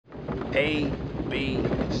A, B,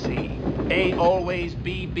 C. A always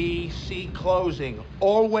be B, C closing.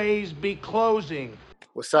 Always be closing.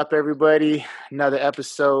 What's up, everybody? Another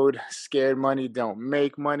episode, Scared Money Don't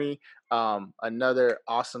Make Money. Another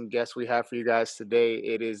awesome guest we have for you guys today.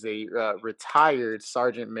 It is a retired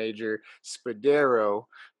Sergeant Major Spadaro,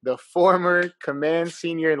 the former Command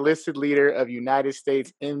Senior Enlisted Leader of United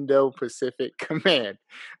States Indo-Pacific Command.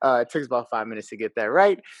 It took us about 5 minutes to get that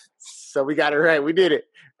right, so we got it right. We did it.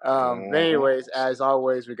 Anyways, as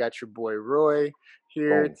always, we got your boy Roy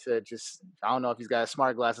here to just, I don't know if he's got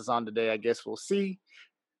smart glasses on today. I guess we'll see.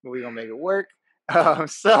 But we're going to make it work. Damn,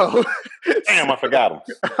 I forgot him.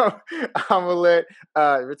 I'm going to let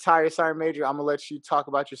Retired Sergeant Major, I'm going to let you talk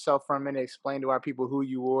about yourself for a minute, explain to our people who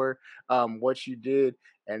you were, what you did,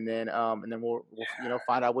 and then we'll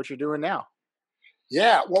find out what you're doing now.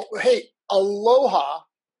 Yeah, well, hey, aloha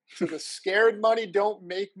to the Scared Money Don't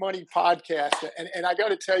Make Money podcast. And I got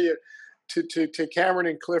to tell you, to Cameron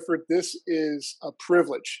and Clifford, this is a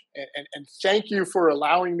privilege. And thank you for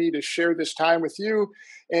allowing me to share this time with you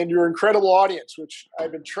and your incredible audience, which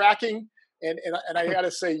I've been tracking. And I got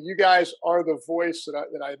to say, you guys are the voice that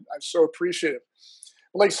I'm so appreciative.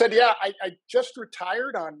 Like I said, yeah, I just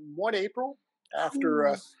retired on 1 April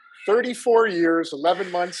after 34 years, 11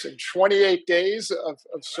 months, and 28 days of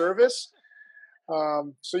service.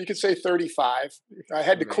 So you could say 35. I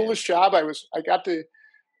had the coolest job. I was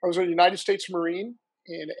a United States Marine,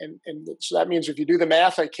 and so that means if you do the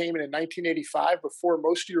math, I came in 1985 before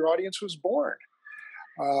most of your audience was born.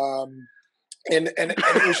 And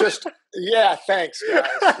it was just, yeah, thanks, guys.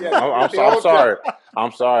 Yeah, I'm sorry.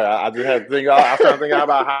 I'm sorry. I just had to think. I was trying to think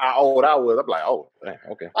about how old I was. I'm like, oh,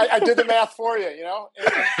 okay. I did the math for you,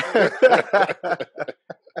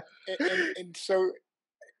 and so.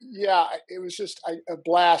 Yeah, it was just a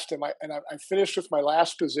blast, and I finished with my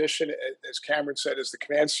last position, as Cameron said, as the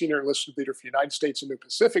Command Senior Enlisted Leader for the United States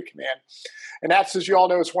Indo-Pacific Command, and that's, as you all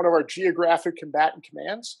know, is one of our geographic combatant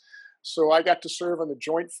commands. So I got to serve on the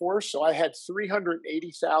Joint Force. So I had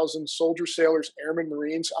 380,000 soldiers, sailors, airmen,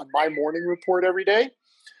 Marines on my morning report every day.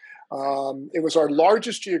 It was our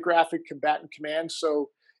largest geographic combatant command. So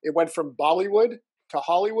it went from Bollywood to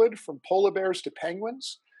Hollywood, from polar bears to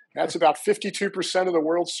penguins. That's about 52% of the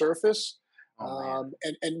world's surface.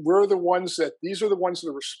 And we're the ones these are the ones that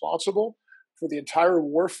are responsible for the entire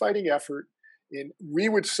warfighting effort in, we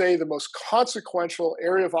would say, the most consequential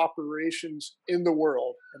area of operations in the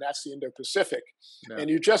world, and that's the Indo-Pacific. Yeah. And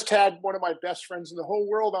you just had one of my best friends in the whole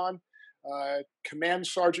world on, Command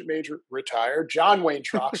Sergeant Major, retired, John Wayne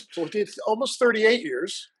Trox. So he did almost 38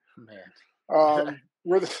 years. Man.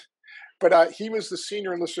 But he was the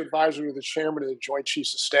senior enlisted advisor to the chairman of the Joint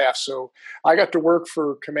Chiefs of Staff. So I got to work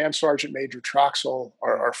for Command Sergeant Major Troxel,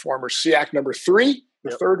 our former SEAC number 3,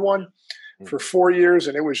 the third one, for 4 years.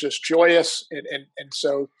 And it was just joyous. And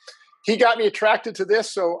so he got me attracted to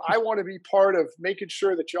this. So I want to be part of making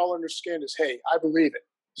sure that y'all understand is, hey, I believe it.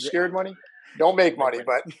 Scared money? Don't make money,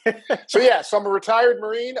 but so I'm a retired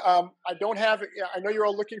Marine. I don't have, I know you're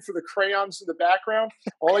all looking for the crayons in the background.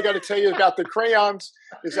 All I got to tell you about the crayons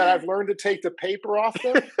is that I've learned to take the paper off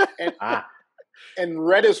them, and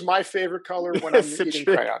red is my favorite color when I'm eating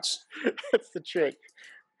crayons. That's the trick.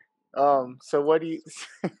 So what do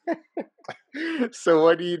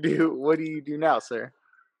you do? What do you do now, sir?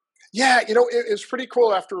 Yeah, it's pretty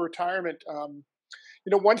cool after retirement.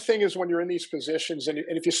 One thing is when you're in these positions, and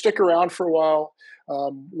if you stick around for a while,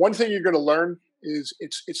 one thing you're going to learn is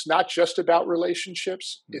it's not just about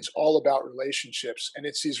relationships. It's all about relationships. And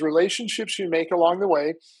it's these relationships you make along the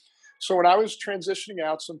way. So when I was transitioning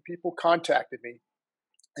out, some people contacted me.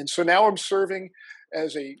 And so now I'm serving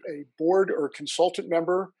as a board or consultant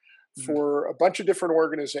member for a bunch of different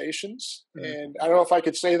organizations. And I don't know if I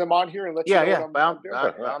could say them on here and let you know what I'm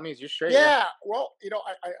doing. By all means, you're straight. Yeah. Well,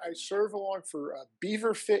 I serve along for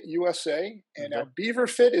Beaver Fit USA. And now Beaver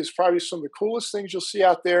Fit is probably some of the coolest things you'll see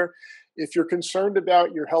out there if you're concerned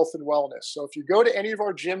about your health and wellness. So if you go to any of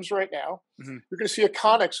our gyms right now, you're going to see a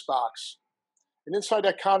Connex box. And inside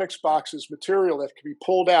that Connex box is material that can be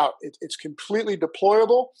pulled out. It's completely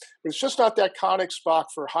deployable, but it's just not that Connex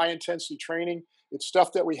box for high-intensity training. It's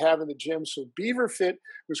stuff that we have in the gym. So Beaver Fit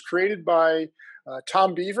was created by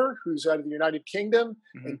Tom Beaver, who's out of the United Kingdom,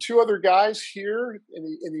 and 2 other guys here in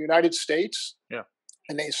the United States. Yeah.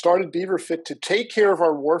 And they started Beaver Fit to take care of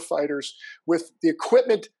our warfighters with the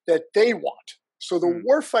equipment that they want. So the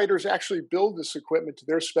warfighters actually build this equipment to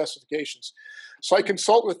their specifications. So I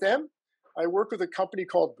consult with them. I work with a company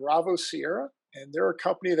called Bravo Sierra, and they're a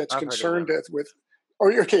company that's concerned with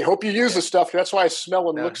Oh, okay. Hope you use the stuff. That's why I smell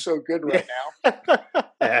and look so good right now.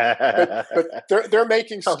 But they're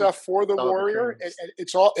making stuff for the warrior, and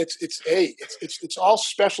it's all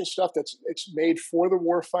special stuff it's made for the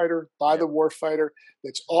warfighter by the warfighter.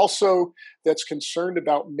 That's concerned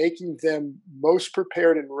about making them most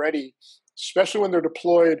prepared and ready, especially when they're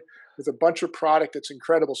deployed, with a bunch of product that's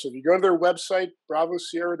incredible. So if you go to their website,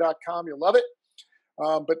 bravosierra.com, you'll love it.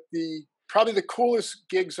 But probably the coolest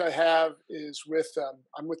gigs I have is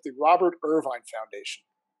I'm with the Robert Irvine Foundation.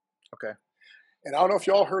 Okay. And I don't know if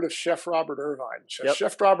y'all heard of Chef Robert Irvine.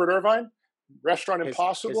 Chef Robert Irvine, Restaurant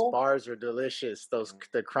Impossible. His bars are delicious.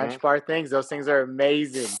 The crunch bar things, those things are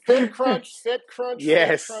amazing. Fit Crunch.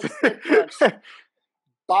 Yes. Fit Crunch.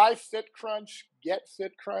 Buy Fit Crunch, get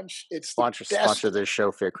Fit Crunch. It's sponsor this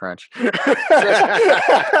show, Fit Crunch. You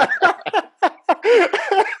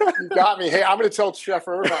got me. Hey, I'm going to tell Chef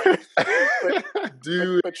Irvine.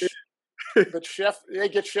 But Chef,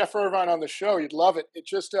 get Chef Irvine on the show. You'd love it. It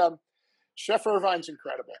just Chef Irvine's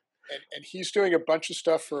incredible, and he's doing a bunch of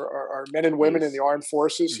stuff for our men and women in the armed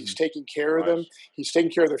forces. He's taking care of them. He's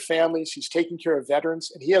taking care of their families. He's taking care of veterans,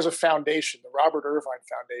 and he has a foundation, the Robert Irvine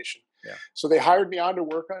Foundation. Yeah. So they hired me on to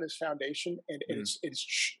work on his foundation, and it's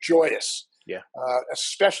joyous. Yeah.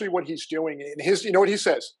 Especially what he's doing. And you know what he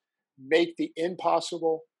says? Make the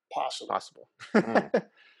impossible possible.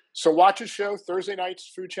 So watch his show Thursday nights,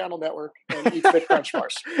 Food Channel Network, and eat Fit Crunch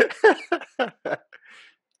bars.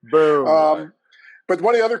 Boom. But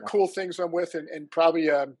one of the other cool things I'm with, and probably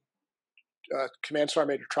Command Sergeant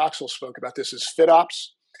Major Troxel spoke about this, is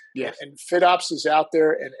FitOps. Yes. And FitOps is out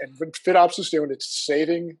there, and what FitOps is doing, it's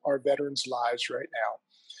saving our veterans' lives right now.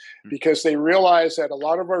 Because they realize that a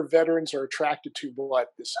lot of our veterans are attracted to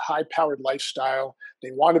this high-powered lifestyle.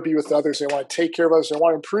 They want to be with others. They want to take care of others. They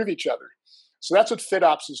want to improve each other. So that's what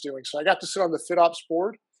FitOps is doing. So I got to sit on the FitOps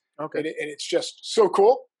board, and it's just so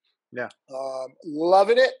cool. Yeah,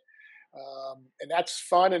 loving it, and that's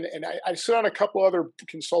fun. And I sit on a couple other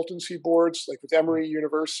consultancy boards, like with Emory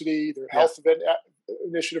University, their health event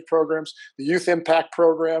initiative programs, the Youth Impact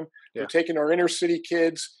Program. They're taking our inner city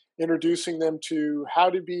kids, introducing them to how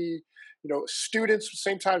to be, students, at the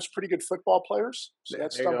same time as pretty good football players. So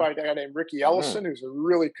that's done by a guy named Ricky Ellison, who's a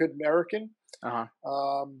really good American.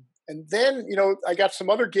 And then, I got some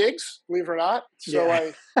other gigs, believe it or not.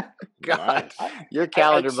 So God, your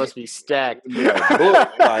calendar must be stacked. Shoot.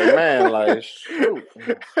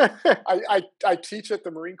 I teach at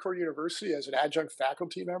the Marine Corps University as an adjunct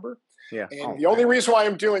faculty member. Yeah. And the only reason why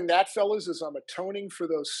I'm doing that, fellas, is I'm atoning for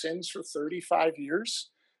those sins for 35 years.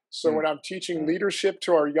 So when I'm teaching leadership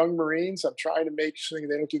to our young Marines, I'm trying to make sure they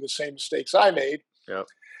don't do the same mistakes I made. Yep.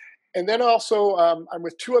 And then also, I'm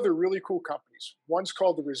with two other really cool companies. One's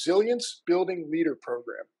called the Resilience Building Leader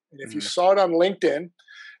Program. And if you saw it on LinkedIn,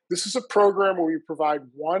 this is a program where we provide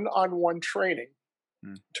one-on-one training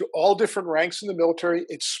to all different ranks in the military.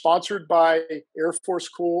 It's sponsored by Air Force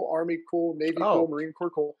Cool, Army Cool, Navy Cool, Marine Corps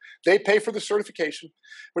Cool. They pay for the certification,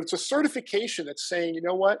 but it's a certification that's saying, you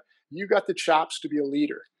know what? You got the chops to be a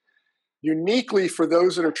leader. Uniquely for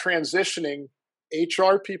those that are transitioning,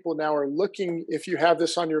 HR people now are looking, if you have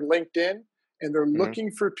this on your LinkedIn, and they're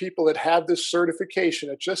looking for people that have this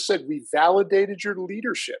certification. It just said, we validated your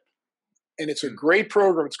leadership. And it's a great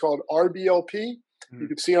program. It's called RBLP. You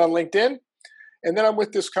can see it on LinkedIn. And then I'm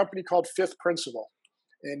with this company called Fifth Principle.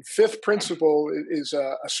 And Fifth Principle is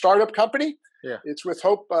a startup company. Yeah. It's with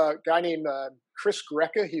a guy named Chris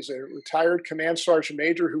Greca. He's a retired Command Sergeant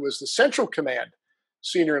Major who was the Central Command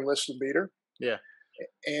Senior Enlisted Leader. Yeah.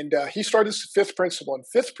 And he started this Fifth Principle. And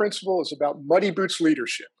Fifth Principle is about muddy boots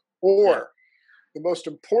leadership. Or the most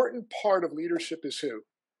important part of leadership is who?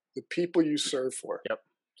 The people you serve for. Yep.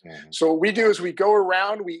 So what we do is we go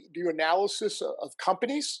around, we do analysis of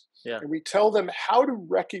companies, and we tell them how to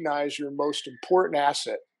recognize your most important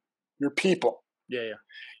asset, your people. Yeah, yeah.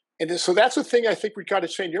 And so that's the thing I think we got to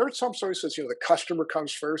change. You heard some story says, the customer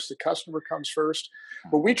comes first, the customer comes first.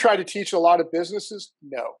 But we try to teach a lot of businesses,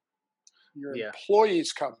 no. Your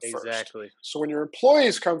employees come first. Exactly. So when your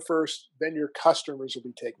employees come first, then your customers will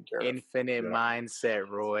be taken care of. Infinite mindset,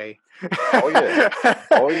 Roy. Oh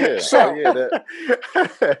yeah. So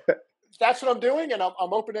that's what I'm doing, and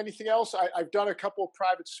I'm open to anything else. I've done a couple of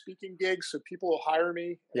private speaking gigs, so people will hire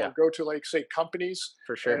me. And I'll go to say companies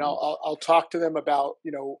for sure, and I'll talk to them about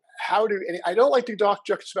how to. And I don't like to talk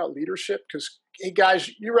just about leadership because hey guys,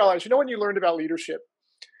 you realize when you learned about leadership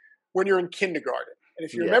when you're in kindergarten. And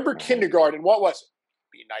if you remember kindergarten, what was it?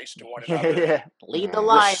 Be nice to one another. Lead the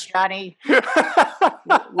line, Johnny.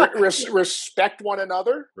 Respect one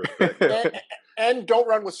another. And don't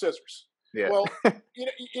run with scissors. Yeah. Well,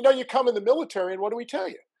 you come in the military, and what do we tell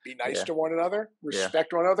you? Be nice Yeah. to one another,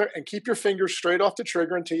 respect one another, and keep your fingers straight off the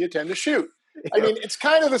trigger until you tend to shoot. I mean, it's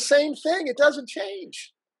kind of the same thing. It doesn't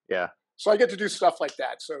change. Yeah. So I get to do stuff like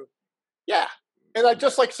that. So, yeah. And I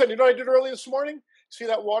just like I said, you know what I did early this morning? See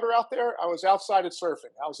that water out there? I was outside at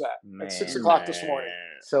surfing. How's that? At 6 o'clock this morning.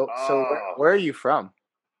 So where are you from?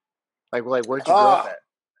 Like where'd you grow up at?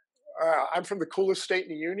 I'm from the coolest state in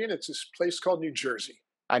the union. It's this place called New Jersey.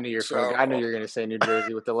 I knew you were going to say New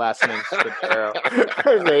Jersey with the last name Spadaro.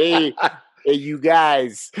 I was like, hey, you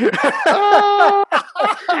guys.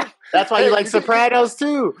 That's why you like Sopranos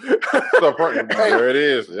too. There it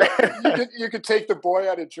is. Yeah. You could take the boy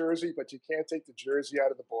out of Jersey, but you can't take the Jersey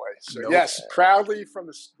out of the boy. So yes, proudly from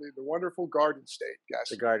the wonderful Garden State, guys.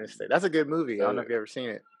 The Garden State. That's a good movie. I don't know if you've ever seen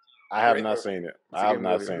it. I have not seen it. I have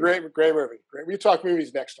not seen it. Great movie. Great. We talk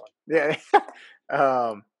movies next time.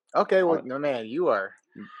 Yeah. Okay. Well, no, man, you are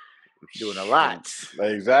doing a lot.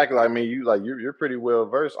 Exactly. I mean, you're pretty well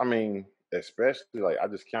versed. I mean, especially I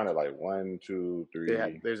just counted 1, 2, 3. Yeah,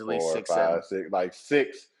 there's at least 6, 5,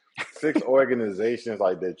 6, six organizations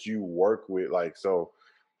that you work with. So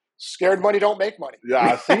scared money don't make money.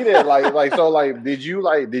 Yeah, I see that.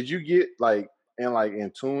 Did you get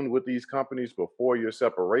in tune with these companies before your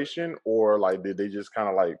separation, or did they just kind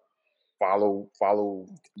of follow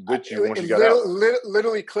with you once you got out?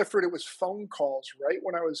 Literally, Clifford, it was phone calls right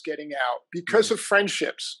when I was getting out because of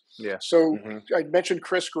friendships. Yeah. So I mentioned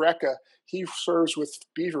Chris Greca. He serves with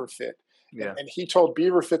Beaverfit. Yeah. And he told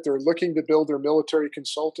Beaverfit they're looking to build their military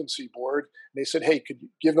consultancy board. And they said, hey, could you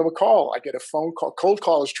give them a call? I get a phone call. Cold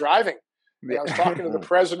call is driving. And I was talking to the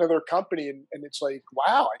president of their company, and it's like,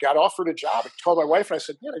 wow, I got offered a job. I called my wife, and I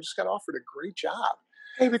said, I just got offered a great job.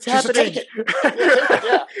 Hey, it's happening. Take it.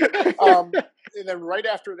 Yeah. And then right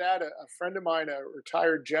after that, a friend of mine, a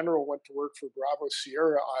retired general, went to work for Bravo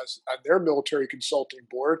Sierra on their military consulting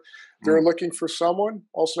board. They're looking for someone.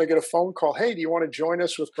 Also, I get a phone call. Hey, do you want to join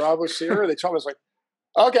us with Bravo Sierra? They told me, I was like,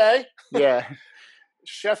 okay. Yeah.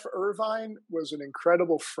 Chef Irvine was an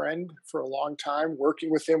incredible friend for a long time, working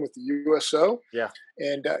with him with the USO. Yeah.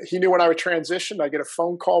 And he knew when I would transition. I get a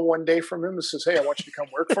phone call one day from him that says, hey, I want you to come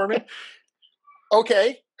work for me.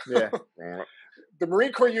 Okay. Yeah. The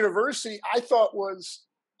Marine Corps University, I thought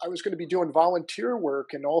I was going to be doing volunteer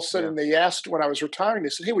work. And all of a sudden they asked when I was retiring, they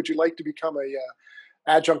said, hey, would you like to become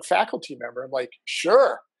a adjunct faculty member? I'm like,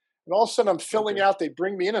 sure. And all of a sudden I'm filling out, they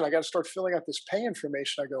bring me in and I got to start filling out this pay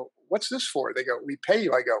information. I go, what's this for? They go, we pay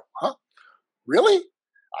you. I go, huh? Really?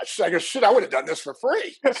 I go, shit, I would have done this for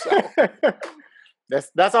free. So.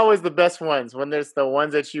 That's always the best ones, when there's the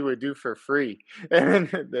ones that you would do for free. and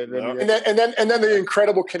then the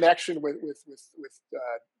incredible connection with the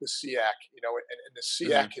SEAC, and the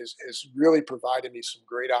SEAC has really provided me some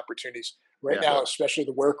great opportunities now, especially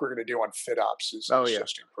the work we're going to do on FitOps is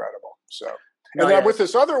just incredible. So. And then with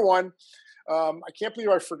this other one, I can't believe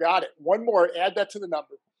I forgot it. One more, add that to the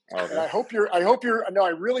number. Okay. And I hope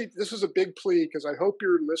this is a big plea because I hope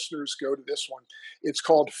your listeners go to this one. It's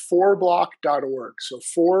called forblock.org. So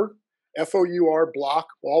FOUR block,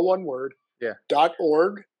 all one word,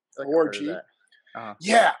 .org, O-R-G. Uh-huh.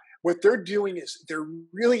 Yeah. What they're doing is they're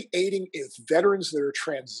really aiding veterans that are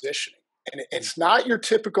transitioning. And it's not your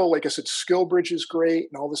typical, like I said, SkillBridge is great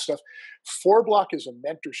and all this stuff. FORBlock is a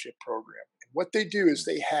mentorship program. What they do is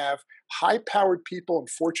they have high-powered people in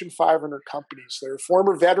Fortune 500 companies that are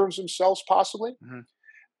former veterans themselves, possibly. Mm-hmm.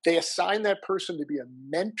 They assign that person to be a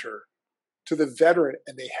mentor to the veteran,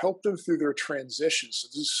 and they help them through their transition. So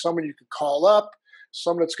this is someone you can call up,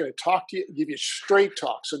 someone that's going to talk to you, give you straight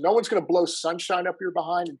talk. So no one's going to blow sunshine up your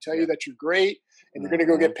behind and tell you that you're great and you're going to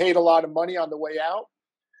go get paid a lot of money on the way out.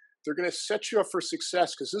 They're going to set you up for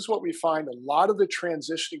success because this is what we find. A lot of the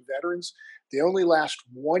transitioning veterans, they only last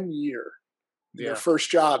 1 year. Their first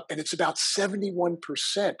job, and it's about 71%.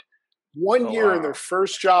 1 year in their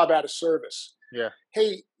first job out of service. Yeah.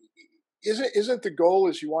 Hey, isn't the goal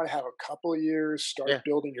is you want to have a couple of years, start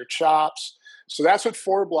building your chops? So that's what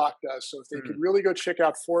FORBlock does. So if they could really go check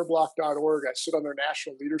out forblock.org, I sit on their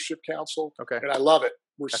National Leadership Council. Okay. And I love it.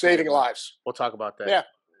 We're saving lives. We'll talk about that. Yeah.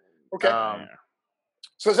 Okay.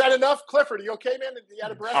 So is that enough, Clifford? Are you okay, man? You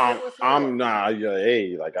out of breath? I'm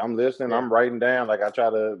listening. I'm writing down. I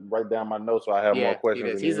try to write down my notes so I have more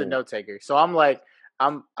questions. He's a note taker. So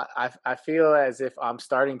I feel as if I'm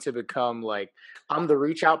starting to become I'm the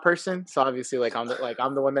reach out person. So obviously I'm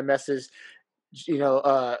the one that messaged,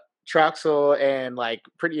 Troxel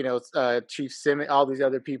and Chief Simmons, all these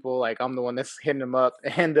other people. I'm the one that's hitting them up,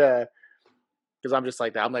 and because I'm just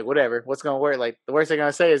like that. I'm like, whatever, what's going to work? The worst they're going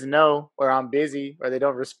to say is no, or I'm busy, or they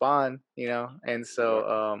don't respond, And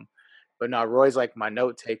so, but no, Roy's my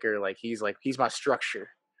note taker. He's my structure.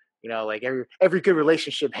 like every good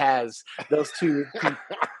relationship has those two people.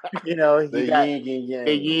 The got yin and yang.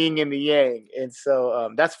 the yin and the yang. And so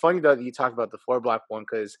that's funny though that you talked about the 4-block one,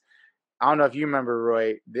 because I don't know if you remember,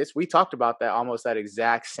 Roy, we talked about that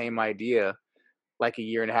exact same idea like a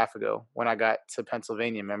year and a half ago when I got to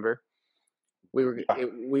Pennsylvania. Remember, we were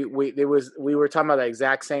talking about the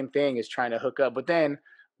exact same thing as trying to hook up, but then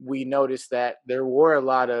we noticed that there were a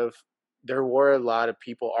lot of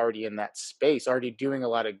people already in that space, already doing a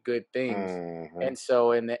lot of good things. Mm-hmm. And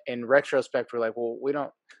so in retrospect, we're like, well, we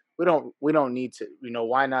don't need to,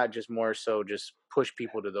 why not just more so just push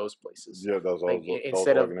people to those places? Yeah, those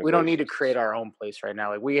instead of, we don't need to create our own place right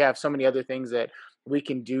now. Like, we have so many other things that we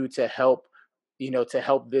can do to help, to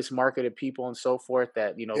help this market of people and so forth,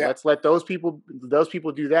 that, let's let those people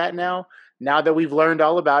do that now. Now that we've learned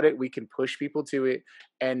all about it, we can push people to it.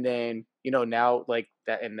 And then, now like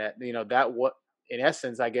that, and that, that what, in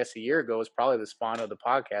essence, I guess a year ago was probably the spawn of the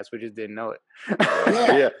podcast. We just didn't know it.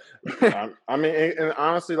 Yeah. I mean, and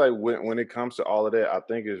honestly, like when it comes to all of that, I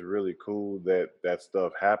think it's really cool that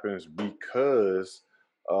stuff happens because,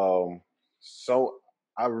 so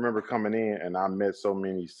I remember coming in and I met so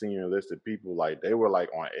many senior enlisted people, like they were like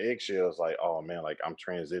on eggshells, like, oh man, like I'm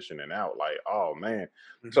transitioning out, like, oh man.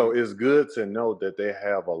 Mm-hmm. So it's good to know that they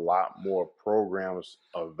have a lot more programs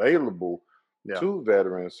available to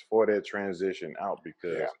veterans for that transition out,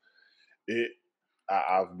 because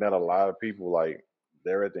I've met a lot of people, like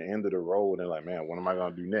they're at the end of the road and like, man, what am I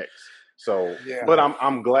going to do next? So, but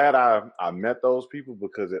I'm glad I met those people,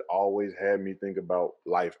 because it always had me think about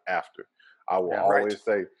life after. I will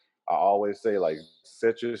always say, like,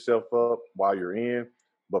 set yourself up while you're in,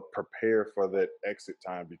 but prepare for that exit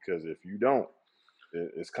time, because if you don't,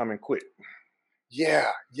 it's coming quick.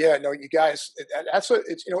 Yeah. No, you guys, it's,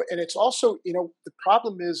 and it's also, the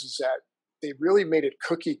problem is that they really made it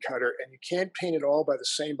cookie cutter, and you can't paint it all by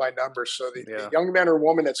numbers. So the young man or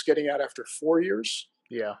woman that's getting out after 4 years,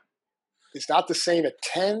 it's not the same at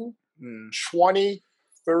 10, 20,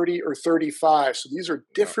 30, or 35. So these are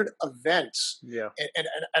different events. Yeah.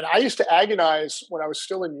 And I used to agonize when I was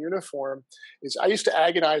still in uniform, I used to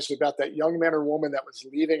agonize about that young man or woman that was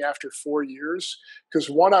leaving after 4 years. Because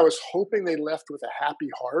one, I was hoping they left with a happy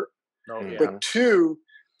heart. But two,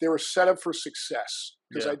 they were set up for success,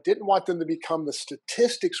 because I didn't want them to become the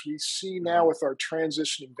statistics we see now with our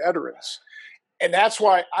transitioning veterans. And that's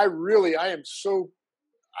why I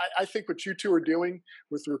think what you two are doing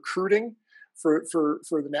with recruiting for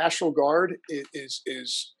the National Guard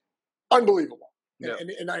is unbelievable. Yeah.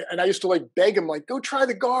 And I used to like beg him, like, go try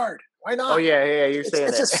the Guard. Why not? Oh yeah. You're saying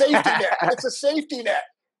it's a safety net. It's a safety net.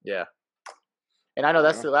 Yeah. And I know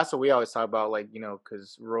that's what we always talk about, like,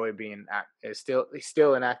 because Roy being he's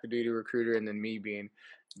still an active duty recruiter, and then me being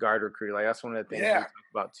Guard recruiter. Like, that's one of the things we talk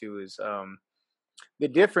about too, is the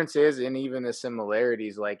differences and even the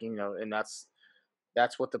similarities. Like, and that's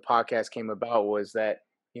what the podcast came about, was that,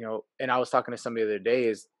 and I was talking to somebody the other day,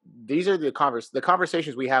 is these are the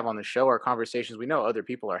conversations we have on the show are conversations we know other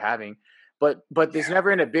people are having, but there's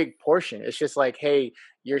never in a big portion. It's just like, hey,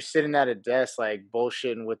 you're sitting at a desk, like,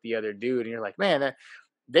 bullshitting with the other dude, and you're like, man,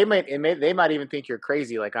 they might even think you're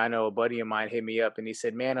crazy. Like, I know a buddy of mine hit me up and he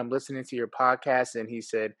said, man, I'm listening to your podcast, and he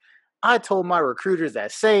said, I told my recruiters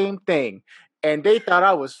that same thing, and they thought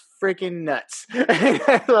I was freaking nuts.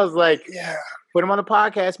 I was like, put them on the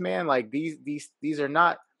podcast, man. Like, these are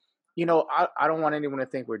not, I don't want anyone to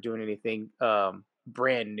think we're doing anything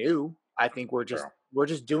brand new. I think we're just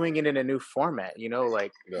doing it in a new format,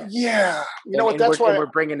 like. Yeah. That's why we're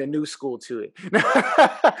bringing the new school to it.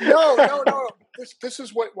 No. This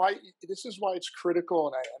is why it's critical,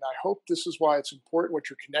 and I hope this is why it's important what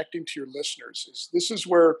you're connecting to your listeners. This is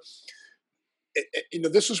where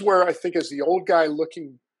I think, as the old guy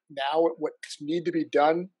looking now at what need to be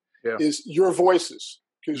done, is your voices,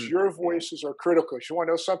 because your voices are critical. If you want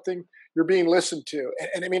to know something, you're being listened to.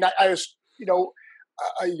 And I mean, I was,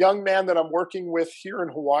 a young man that I'm working with here in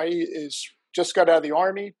Hawaii just got out of the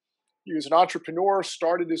Army. He was an entrepreneur,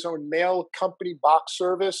 started his own mail company, box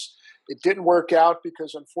service. It didn't work out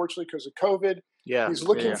because of COVID. Yeah, he's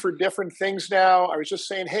looking for different things now. I was just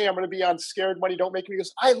saying, hey, I'm going to be on Scared Money, Don't Make Me. He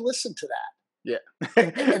goes, I listened to that. Yeah.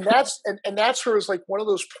 and that's where it's like one of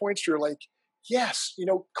those points you're like, yes,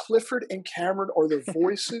 Clifford and Cameron are the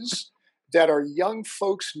voices that our young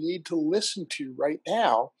folks need to listen to right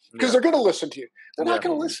now, because they're going to listen to you. They're not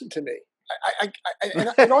going to listen to me.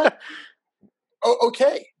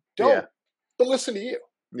 Okay, don't, but listen to you.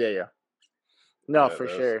 Yeah. No, for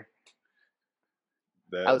sure.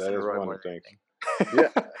 That is one of the things. Yeah,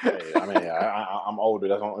 hey, I mean, I'm older.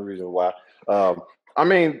 That's the only reason why. I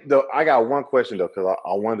mean, I got one question though, because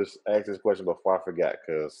I wanted to ask this question before I forgot,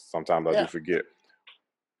 because sometimes I do forget.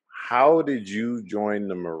 How did you join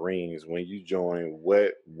the Marines? When you joined,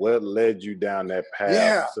 what led you down that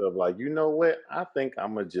path of like, you know what? I think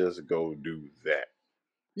I'm gonna just go do that.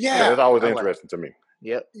 Yeah, that's always interesting to me.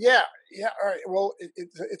 Yep. Yeah. All right. Well,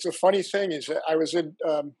 it's a funny thing is that I was in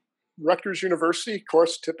Rutgers University, of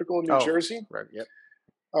course, typical New Jersey. Right. Yep.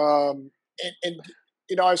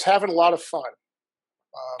 And I was having a lot of fun.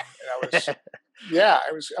 And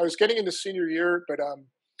I was, I was getting into senior year, but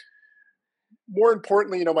more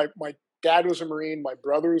importantly, my dad was a Marine, my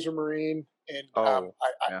brother was a Marine, and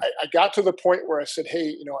I got to the point where I said,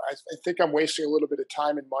 hey, I think I'm wasting a little bit of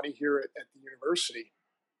time and money here at the university.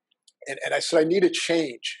 And I said, I need a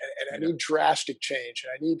change, and I need drastic change,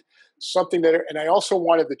 and I need something and I also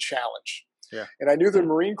wanted the challenge. Yeah. And I knew the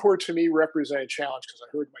Marine Corps to me represented challenge because I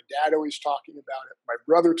heard my dad always talking about it, my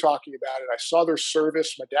brother talking about it. I saw their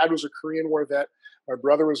service. My dad was a Korean War vet. My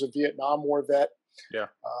brother was a Vietnam War vet. Yeah.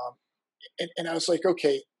 And I was like,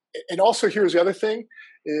 okay. And also, here's the other thing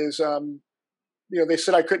is, they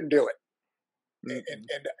said I couldn't do it.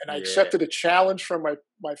 And I accepted a challenge from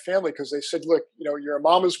my family because they said, look, you're a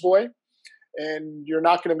mama's boy and you're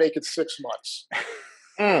not going to make it 6 months.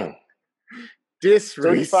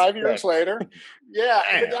 35 years later. Yeah.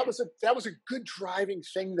 But that was a good driving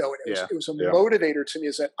thing though. And it was a motivator to me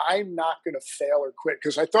is that I'm not going to fail or quit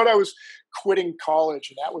because I thought I was quitting college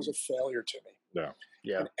and that was a failure to me. Yeah.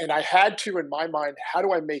 Yeah. And I had to, in my mind, how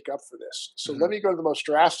do I make up for this? So let me go to the most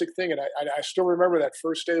drastic thing. And I still remember that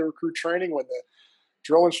first day of recruit training when the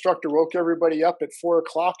drill instructor woke everybody up at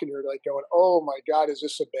 4:00 and you're like going, oh my God, is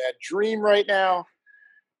this a bad dream right now?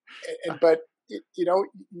 But you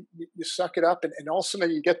suck it up. And all of a sudden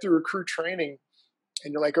you get through recruit training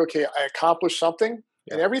and you're like, okay, I accomplished something.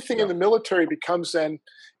 Yeah. And everything in the military becomes then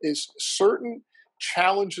is certain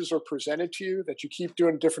challenges are presented to you that you keep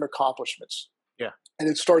doing different accomplishments. Yeah. And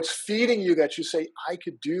it starts feeding you that you say, I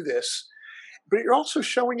could do this. But you're also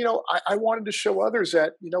showing, I wanted to show others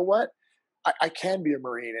that, you know what, I can be a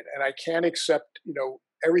Marine and I can accept,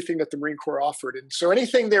 everything that the Marine Corps offered. And so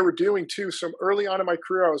anything they were doing too. So early on in my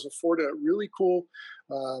career, I was afforded a really cool,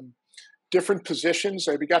 different positions.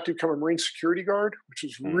 I got to become a Marine security guard, which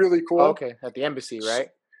was really cool. Okay. At the embassy, right?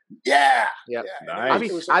 Yeah. Yep. Yeah.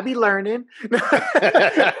 Nice. I be learning.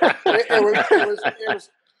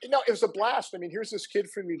 It was a blast. I mean, here's this kid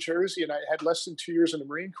from New Jersey, and I had less than 2 years in the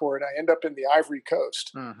Marine Corps, and I end up in the Ivory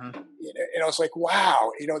Coast. Mm-hmm. And I was like,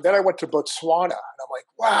 wow. Then I went to Botswana, and I'm like,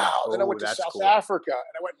 wow. Then I went to South Africa,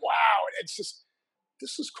 and I went, wow. And it's just,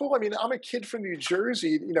 this is cool. I mean, I'm a kid from New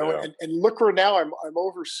Jersey, and look where now I'm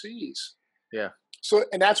overseas. Yeah. So,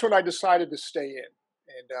 and that's when I decided to stay in,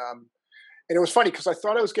 and it was funny because I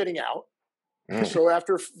thought I was getting out. So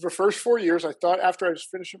after the first 4 years, I thought after I was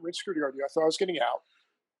finishing Marine Security Guard, I thought I was getting out.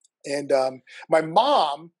 And my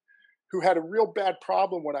mom, who had a real bad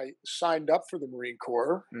problem when I signed up for the Marine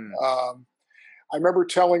Corps, I remember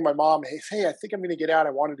telling my mom, hey, I think I'm going to get out.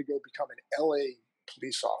 I wanted to go become an LA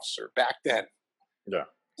police officer back then. Yeah.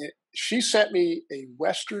 And she sent me a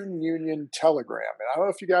Western Union telegram. And I don't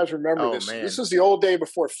know if you guys remember this. Man. This is the old day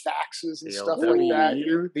before faxes and stuff like that.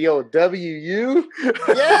 The old WU?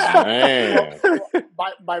 Yeah.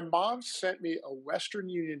 My mom sent me a Western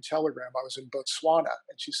Union telegram. I was in Botswana.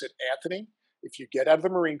 And she said, Anthony, if you get out of the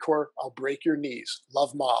Marine Corps, I'll break your knees.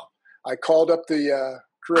 Love, Mom. I called up the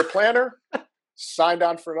career planner, signed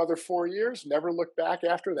on for another 4 years, never looked back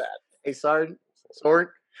after that. Hey, Sergeant.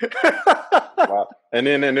 Wow. And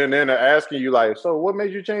then they're asking you like, so what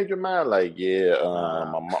made you change your mind? Like,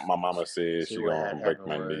 my mama said she gonna break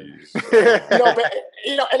my knees.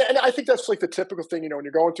 And I think that's like the typical thing. When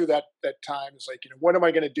you're going through that time, it's like, what am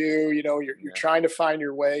I going to do? You're trying to find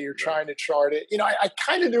your way. You're trying to chart it. I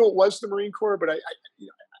kind of knew it was the Marine Corps, but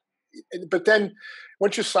but then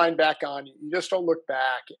once you sign back on, you just don't look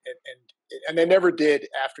back, and they never did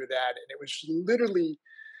after that. And it was literally.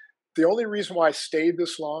 The only reason why I stayed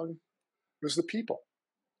this long was the people.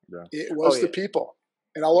 Yeah. It was the people.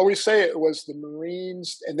 And I'll always say it was the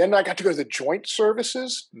Marines. And then I got to go to the joint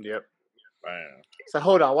services. Yep. Man. So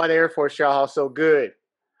hold on. Why the Air Force y'all so good?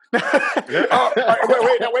 Wait a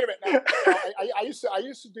minute. Now, I used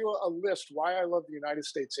to do a list why I love the United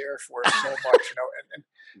States Air Force so much, and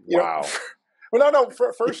wow. Well, no.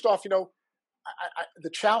 First off, the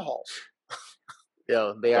chow halls.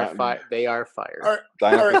 Yo, they are fire. They are fire. All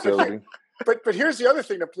right. But here's the other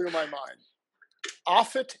thing that blew my mind.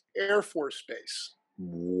 Offutt Air Force Base.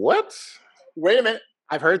 What? Wait a minute.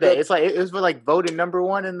 I've heard that. It was voted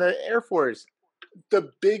 #1 in the Air Force.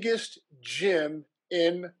 The biggest gym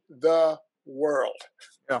in the world.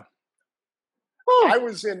 Yeah. I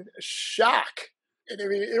was in shock. And I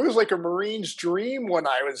mean, it was like a Marine's dream when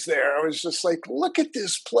I was there. I was just like, look at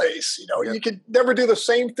this place. You could never do the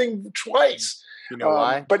same thing twice. You know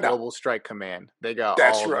why? But Global Strike Command. They got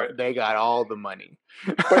they got all the money.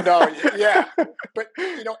 But no, yeah. But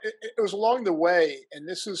it was along the way, and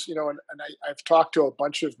this is and I've talked to a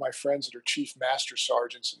bunch of my friends that are chief master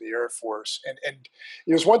sergeants in the Air Force, and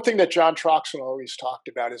there's one thing that John Troxel always talked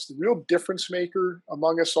about is the real difference maker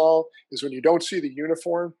among us all is when you don't see the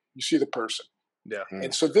uniform, you see the person. Yeah.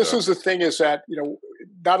 And so this is the thing is that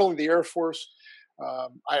not only the Air Force.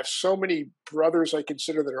 I have so many brothers I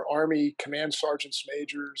consider that are Army command sergeants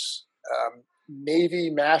majors,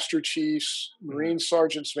 Navy master chiefs, Marine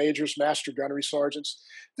sergeants majors, master gunnery sergeants.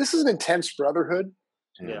 This is an intense brotherhood.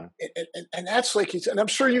 Yeah. And that's like, and I'm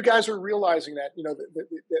sure you guys are realizing that,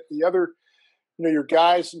 that the other, your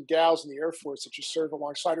guys and gals in the Air Force that you serve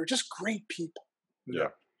alongside are just great people. Yeah.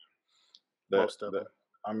 Most of them.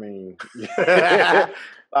 I mean,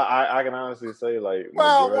 I can honestly say like,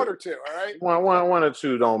 one or two, all right, one or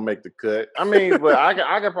two don't make the cut. I mean, but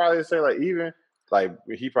I could probably say like even like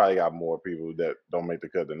he probably got more people that don't make the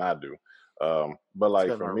cut than I do. But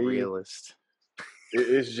like for me, realist.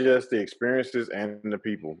 It's just the experiences and the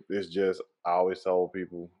people. It's just I always told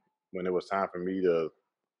people when it was time for me to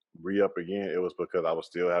re-up again, it was because I was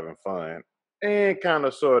still having fun and kind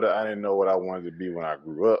of sort of I didn't know what I wanted to be when I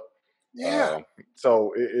grew up. Yeah.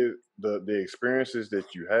 So the experiences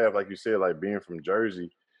that you have, like you said, like being from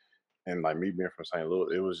Jersey and like me being from St.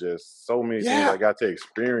 Louis, it was just so many things I got to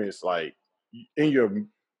experience like in your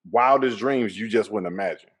wildest dreams you just wouldn't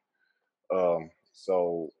imagine.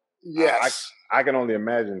 So yes, I can only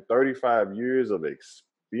imagine 35 years of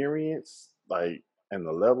experience, like and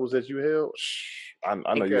the levels that you held.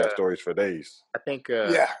 I know you got stories for days. I think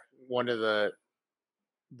one of the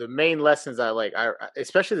main lessons I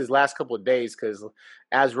especially these last couple of days, because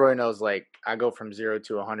as Roy knows, like I go from 0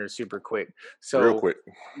 to 100 super quick. So real quick.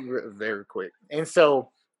 Very quick. And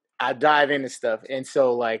so I dive into stuff. And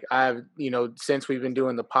so like I've, since we've been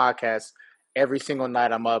doing the podcast, every single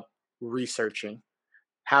night I'm up researching.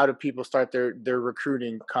 How do people start their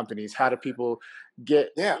recruiting companies? How do people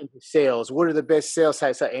get into sales? What are the best sales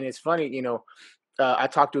sites? And it's funny, I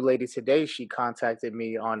talked to a lady today. She contacted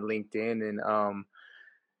me on LinkedIn and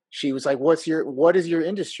she was like, what is your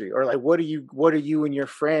industry? Or like, what are you and your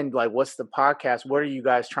friend, like, what's the podcast? What are you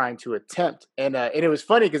guys trying to attempt? And it was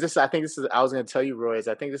funny because I was going to tell you, Roy,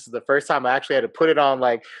 I think this is the first time I actually had to put it on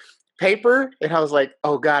like paper. And I was like,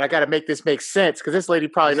 oh God, I got to make this make sense. Cause this lady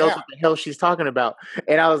probably knows what the hell she's talking about.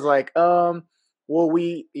 And I was like, well,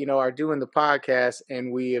 we, are doing the podcast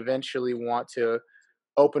and we eventually want to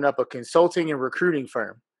open up a consulting and recruiting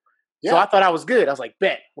firm. Yeah. So I thought I was good. I was like,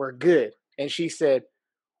 bet, we're good. And she said,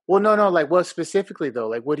 well, no, like what specifically though?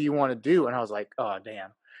 Like, what do you want to do? And I was like, oh, damn.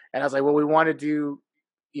 And I was like, well, we want to do,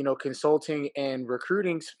 consulting and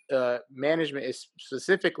recruiting management is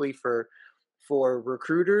specifically for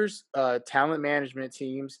recruiters, talent management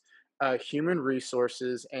teams, human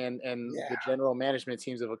resources, and the general management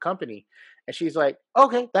teams of a company. And she's like,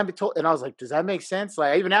 okay, that'd be told. And I was like, does that make sense?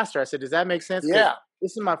 Like, I even asked her, I said, does that make sense? Yeah.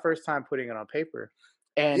 This is my first time putting it on paper.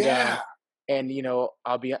 And, and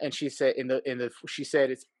I'll be, and she said she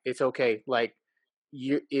said it's okay. Like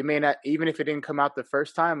it may not, even if it didn't come out the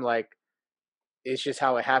first time, like it's just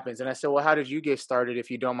how it happens. And I said, well, how did you get started? If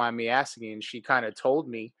you don't mind me asking. And she kind of told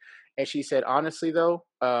me, and she said, honestly though,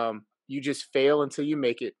 you just fail until you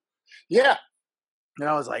make it. Yeah. And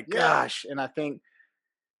I was like, gosh. And I think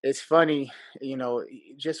it's funny,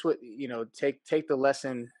 just what, take the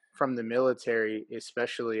lesson from the military,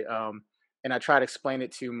 especially, and I try to explain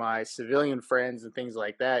it to my civilian friends and things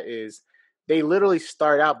like that, is they literally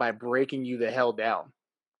start out by breaking you the hell down.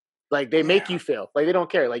 Like they make you fail. Like they don't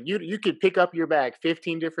care. Like you could pick up your bag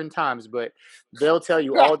 15 different times, but they'll tell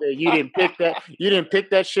you all day you didn't pick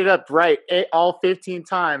that shit up right all 15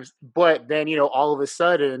 times. But then, all of a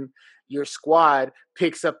sudden your squad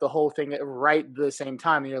picks up the whole thing right the same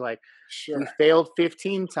time. And you're like, sure. We failed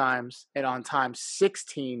 15 times, and on time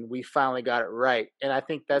 16, we finally got it right. And I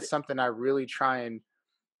think that's something I really try and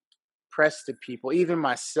press to people, even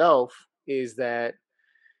myself, is that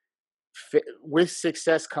with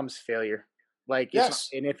success comes failure. Like, yes.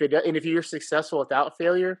 And if you're successful without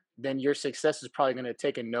failure, then your success is probably going to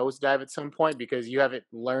take a nosedive at some point because you haven't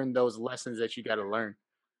learned those lessons that you got to learn.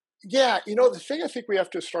 Yeah. The thing I think we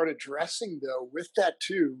have to start addressing though with that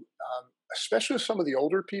too, especially with some of the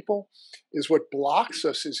older people, is what blocks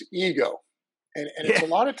us is ego. And it's a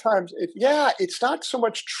lot of times, it's not so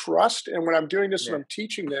much trust. And when I'm doing this and I'm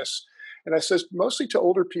teaching this, and I says mostly to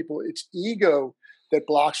older people, it's ego that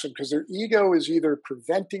blocks them because their ego is either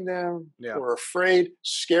preventing them or afraid.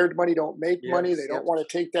 Scared money don't make money. They don't want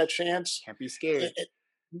to take that chance. Can't be scared.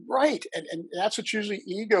 Right. And that's what usually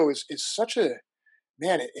ego is such a,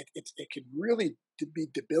 man, it can really be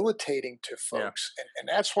debilitating to folks. And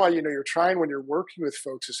that's why, you're trying when you're working with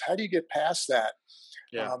folks is how do you get past that?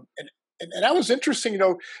 Yeah. And that was interesting,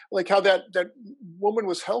 like how that woman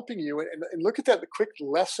was helping you, and look at that, the quick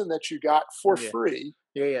lesson that you got for free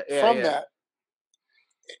from that.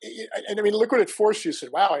 And I mean, look what it forced you. You said,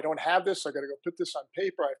 wow, I don't have this. I got to go put this on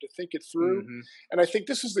paper. I have to think it through. Mm-hmm. And I think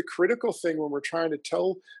this is the critical thing when we're trying to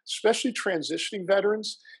tell, especially transitioning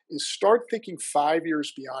veterans, is start thinking 5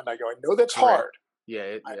 years beyond. I know that's hard.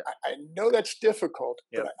 Yeah. I know that's difficult,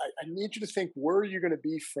 but I need you to think, where are you going to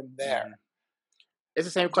be from there? Mm-hmm. It's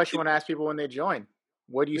the same question when I ask people when they join.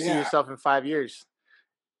 Where do you see yourself in 5 years?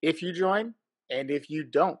 If you join and if you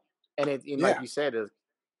don't. And like you said,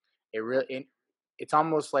 it's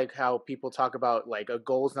almost like how people talk about like a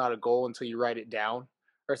goal is not a goal until you write it down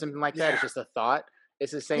or something like that. It's just a thought.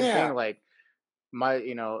 It's the same thing. Like I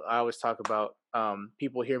always talk about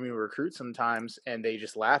people hear me recruit sometimes and they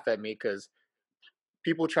just laugh at me because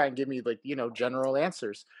people try and give me like, general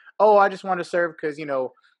answers. Oh, I just want to serve because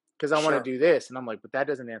I want to do this. And I'm like, but that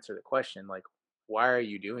doesn't answer the question. Like, why are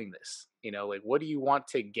you doing this? Like, what do you want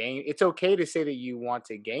to gain? It's okay to say that you want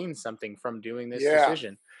to gain something from doing this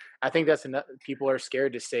decision. I think that's enough. People are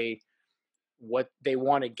scared to say what they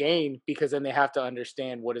want to gain because then they have to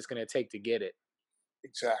understand what it's going to take to get it.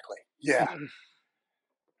 Exactly. Yeah.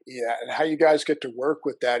 Yeah. And how you guys get to work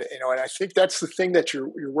with that, and I think that's the thing that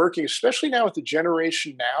you're working, especially now with the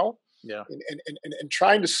generation now. Yeah. And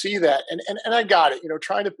trying to see that. And I got it,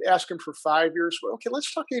 trying to ask him for 5 years. Well, okay,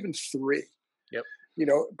 let's talk even 3. Yep.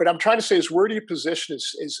 But I'm trying to say is where do you position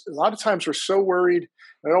is a lot of times we're so worried.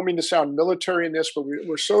 I don't mean to sound military in this, but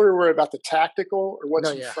we're so worried about the tactical or what's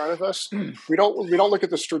in front of us. We don't look at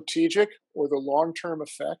the strategic or the long-term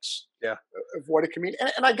effects of what it can mean.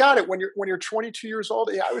 And I got it when you're 22 years old.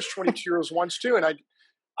 Yeah, I was 22 years once too. And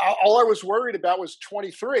all I was worried about was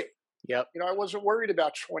 23. Yep. I wasn't worried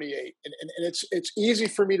about 28. And it's easy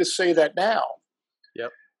for me to say that now. Yep.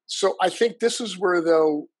 So I think this is where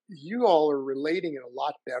though you all are relating it a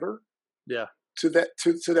lot better. Yeah. To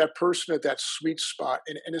that person at that sweet spot.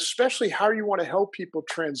 And especially how you want to help people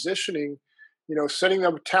transitioning, setting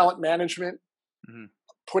them talent management,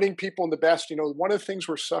 putting people in the best. One of the things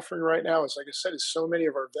we're suffering right now is, like I said, is so many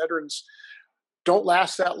of our veterans don't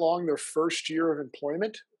last that long their first year of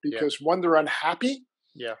employment because one, they're unhappy.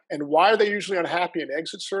 Yeah. And why are they usually unhappy in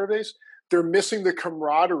exit surveys? They're missing the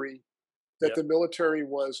camaraderie that the military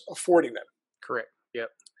was affording them. Correct. Yep.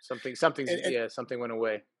 Something went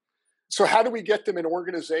away. So how do we get them in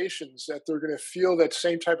organizations that they're going to feel that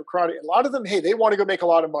same type of camaraderie? A lot of them, hey, they want to go make a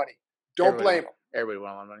lot of money. Don't blame them. Everybody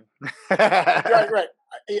wants a lot of money.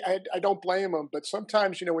 Right. I don't blame them. But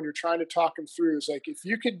sometimes, when you're trying to talk them through, it's like, if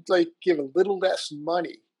you could like give a little less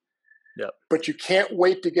money, but you can't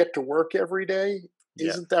wait to get to work every day,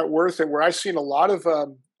 isn't that worth it? Where I've seen a lot of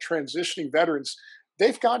transitioning veterans,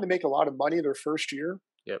 they've gotten to make a lot of money their first year,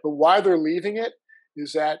 but why they're leaving it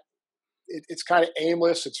is that it's kind of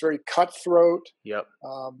aimless. It's very cutthroat. Yep.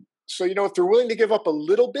 So, if they're willing to give up a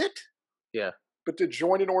little bit, but to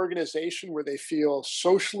join an organization where they feel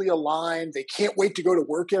socially aligned, they can't wait to go to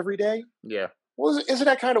work every day. Yeah. Well, isn't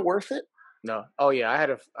that kind of worth it? No. Oh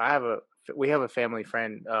yeah. We have a family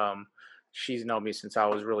friend. She's known me since I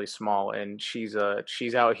was really small, and she's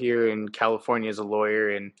out here in California as a lawyer.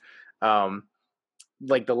 And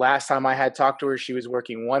like the last time I had talked to her, she was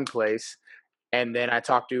working one place, and then I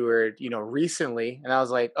talked to her, recently, and I was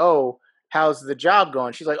like, "Oh, how's the job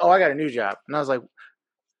going?" She's like, "Oh, I got a new job," and I was like,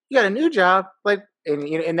 "You got a new job?" Like,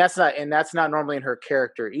 and that's not normally in her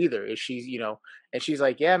character either. Is she's and she's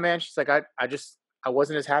like, "Yeah, man." She's like, I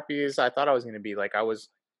wasn't as happy as I thought I was going to be. Like I was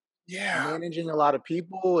managing a lot of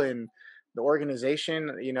people and the organization,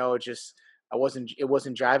 it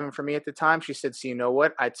wasn't driving for me at the time. She said, so you know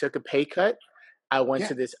what? I took a pay cut. I went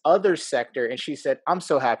to this other sector, and she said, I'm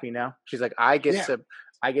so happy now. She's like, I get to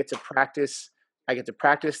practice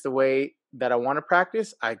the way that I want to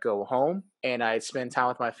practice. I go home and I spend time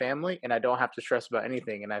with my family, and I don't have to stress about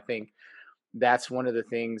anything. And I think that's one of the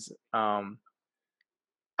things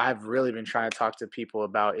I've really been trying to talk to people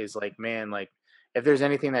about is like, man, like if there's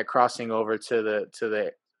anything that crossing over to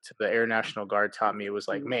the Air National Guard taught me, it was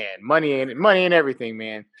like, man, money ain't everything,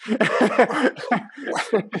 man.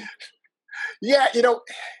 Yeah,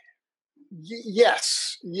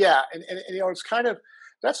 yes, yeah, and it's kind of,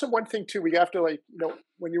 that's the one thing too. We have to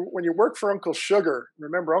when you work for Uncle Sugar,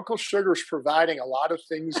 remember Uncle Sugar's providing a lot of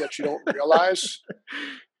things that you don't realize.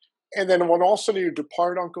 And then when all of a sudden you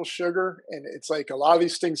depart Uncle Sugar, and it's like a lot of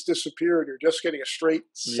these things disappear, and you're just getting a straight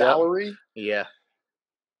salary. Yep.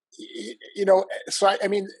 Yeah. So I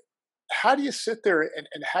mean, how do you sit there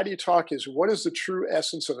and how do you talk? What is the true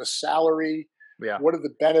essence of a salary? Yeah. What are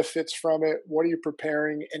the benefits from it? What are you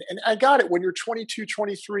preparing? And I got it. When you're 22,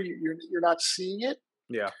 23, you're not seeing it.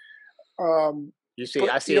 Yeah. You see,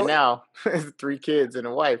 I see it now. 3 kids and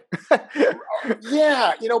a wife.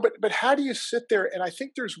 Yeah, but how do you sit there? And I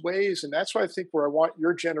think there's ways, and that's why I think where I want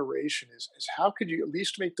your generation is how could you at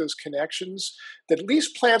least make those connections that at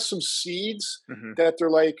least plant some seeds that they're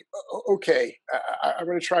like, okay, I'm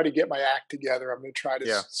going to try to get my act together. I'm going to try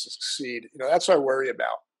to succeed. That's what I worry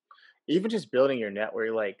about. Even just building your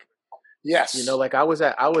network, like, yes, like I was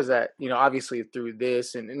at, obviously through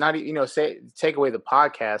this and not, take away the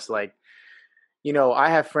podcast, like, I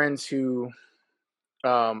have friends who,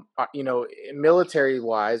 military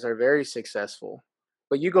wise are very successful,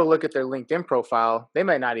 but you go look at their LinkedIn profile, they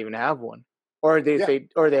might not even have one, or they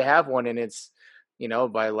have one and it's,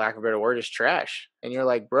 by lack of a better word, it's trash. And you're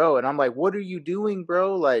like, bro, and I'm like, what are you doing,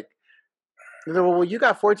 bro? Like, well, you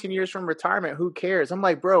got 14 years from retirement. Who cares? I'm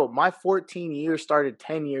like, bro, my 14 years started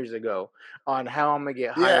 10 years ago on how I'm going to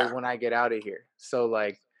get hired when I get out of here. So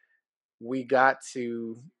like, we got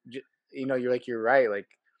to, you're right. Like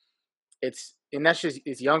it's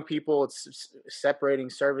young people. It's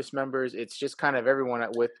separating service members. It's just kind of everyone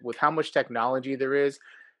with how much technology there is.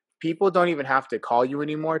 People don't even have to call you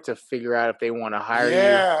anymore to figure out if they want to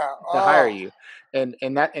hire you. And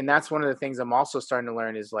that's one of the things I'm also starting to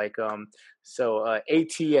learn is like,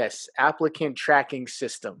 ATS, applicant tracking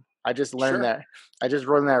system. I just learned that. I just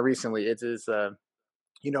learned that recently. It is,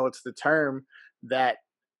 it's the term that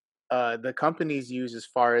the companies use as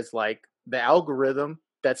far as like the algorithm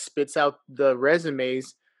that spits out the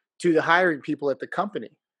resumes to the hiring people at the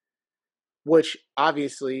company, which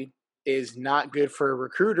obviously is not good for a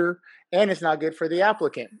recruiter and it's not good for the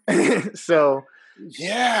applicant. So,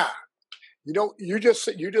 yeah, you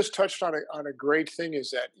just touched on a great thing, is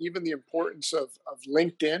that even the importance of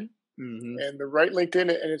LinkedIn and the right LinkedIn,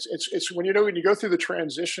 and it's when you go through the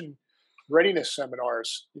transition readiness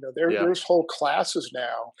seminars, there's whole classes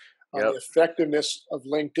now on the effectiveness of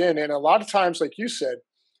LinkedIn, and a lot of times, like you said,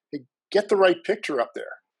 they get the right picture up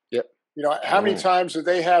there. Yep. How many times do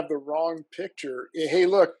they have the wrong picture? Hey,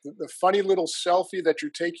 look, the funny little selfie that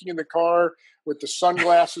you're taking in the car with the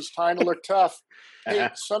sunglasses trying to look tough. Hey,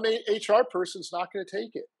 some HR person's not going to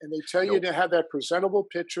take it. And they tell you to have that presentable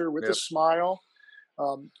picture with a smile.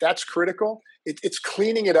 That's critical. It's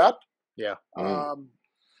cleaning it up. Yeah.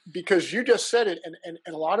 Because you just said it. And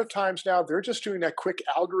a lot of times now they're just doing that quick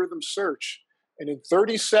algorithm search. And in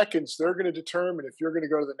 30 seconds, they're going to determine if you're going to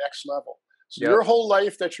go to the next level. So your whole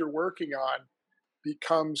life that you're working on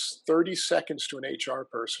becomes 30 seconds to an HR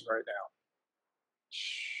person right now.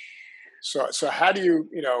 So how do you,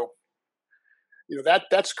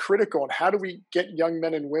 that's critical. And how do we get young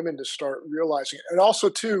men and women to start realizing it? And also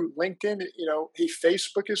too, LinkedIn, hey,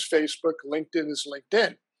 Facebook is Facebook, LinkedIn is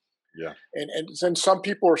LinkedIn. Yeah. And then some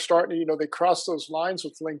people are starting to, they cross those lines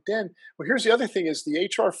with LinkedIn. Well, here's the other thing is the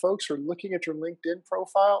HR folks are looking at your LinkedIn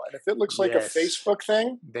profile. And if it looks like a Facebook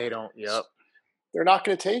thing, they don't, they're not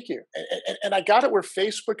going to take you. And I got it where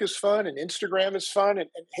Facebook is fun and Instagram is fun. And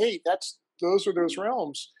hey, those are those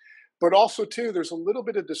realms. But also too, there's a little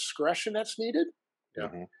bit of discretion that's needed. Yeah.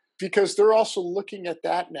 Because they're also looking at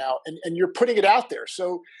that now and you're putting it out there.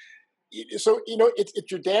 So you're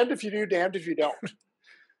damned if you do, damned if you don't.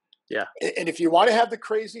 Yeah. And if you want to have the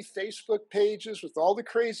crazy Facebook pages with all the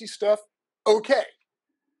crazy stuff, okay.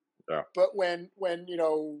 Yeah. But when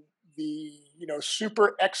the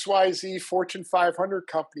super XYZ Fortune 500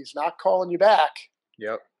 companies not calling you back.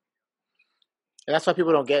 Yep. And that's why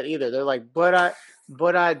people don't get either. They're like, but I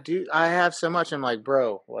have so much. I'm like,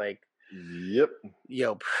 bro, like, yep.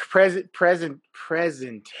 Yo, presentation.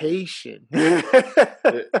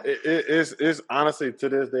 It's honestly, to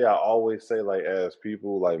this day, I always say, like, as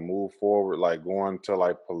people like move forward, like going to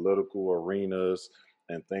like political arenas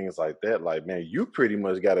and things like that, like, man, you pretty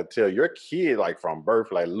much got to tell your kid, like, from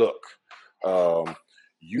birth, like, look,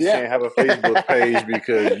 you can't have a Facebook page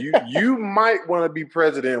because you might want to be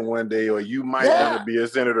president one day, or you might want to be a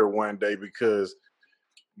senator one day, because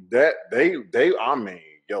that they I mean,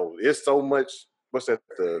 yo, it's so much. What's that?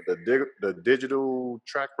 The digital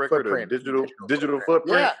track record, or digital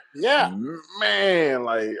footprint? Yeah. Man,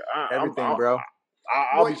 like everything, bro.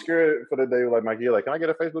 I'll be scared for the day. Like my kid, like, can I get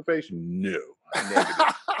a Facebook page? No,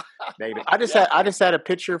 negative. I just had a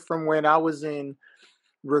picture from when I was in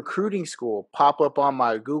recruiting school pop up on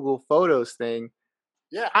my Google Photos thing,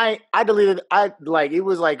 Yeah. I deleted. It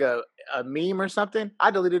was like a meme or something.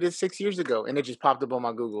 I deleted it 6 years ago, and it just popped up on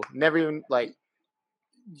my Google. Never even like.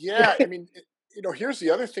 Yeah, I mean, here's the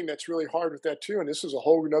other thing that's really hard with that too, and this is a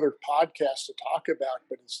whole another podcast to talk about.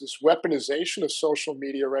 But it's this weaponization of social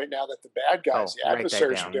media right now that the bad guys, the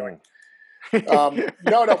adversaries, are doing.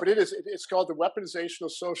 No, but it is. It's called the weaponization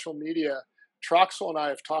of social media. Troxel and I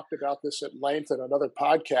have talked about this at length in another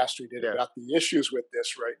podcast we did about the issues with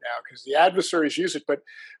this right now, because the adversaries use it. But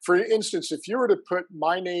for instance, if you were to put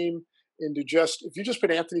my name into if you just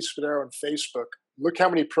put Anthony Spadaro on Facebook, look how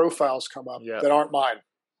many profiles come up that aren't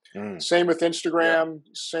mine. Same with Instagram,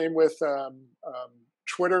 same with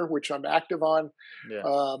Twitter, which I'm active on.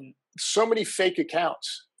 So many fake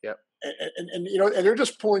accounts. And they're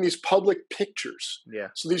just pulling these public pictures.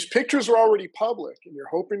 So these pictures are already public, and you're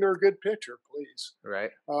hoping they're a good picture, please. Right.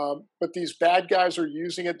 But these bad guys are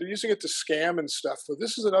using it. They're using it to scam and stuff. So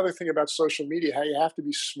this is another thing about social media, how you have to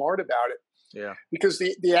be smart about it. Yeah. Because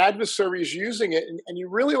the adversary is using it, and you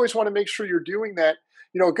really always want to make sure you're doing that.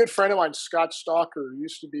 A good friend of mine, Scott Stalker,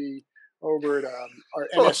 used to be over at our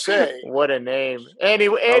NSA. What a name. And he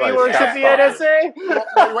works at the NSA?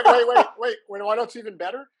 Wait. Why don't it's even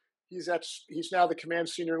better? He's now the command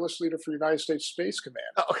senior enlisted leader for United States Space Command.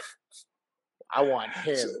 Oh, I want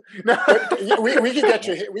him. We could get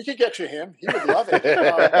you. We could get you him. He would love it.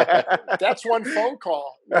 That's one phone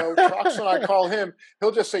call. Trox and I call him.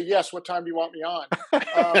 He'll just say yes. What time do you want me on?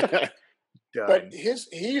 But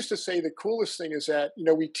he used to say the coolest thing is that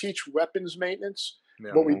we teach weapons maintenance.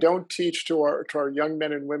 What we don't teach to our young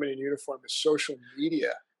men and women in uniform is social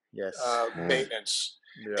media maintenance.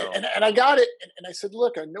 And I got it. And I said,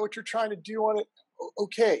 look, I know what you're trying to do on it.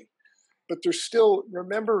 Okay. But there's still,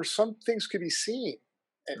 remember, some things could be seen.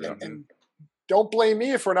 And don't blame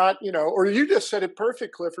me if we're not, or you just said it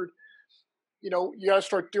perfect, Clifford. You got to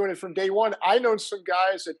start doing it from day one. I know some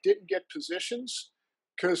guys that didn't get positions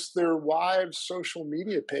because their wives' social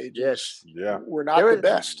media pages were not the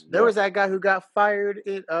best. There was that guy who got fired.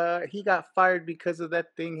 He got fired because of that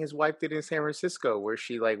thing his wife did in San Francisco, where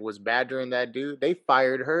she was badgering that dude. They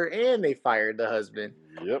fired her and they fired the husband.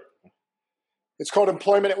 Yep. It's called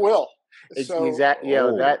employment at will. Exactly.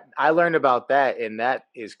 That I learned about that, and that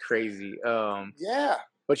is crazy.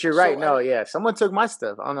 But you're right. Someone took my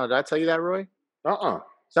stuff. I don't know. Did I tell you that, Roy?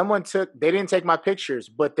 Someone they didn't take my pictures,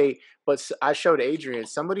 but I showed Adrian.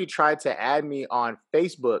 Somebody tried to add me on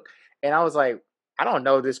Facebook, and I was like, I don't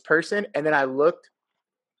know this person. And then I looked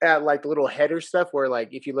at the little header stuff where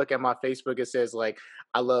if you look at my Facebook, it says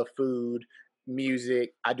I love food,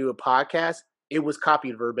 music, I do a podcast. It was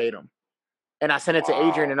copied verbatim. And I sent it to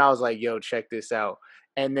Adrian, and I was like, yo, check this out.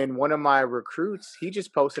 And then one of my recruits, he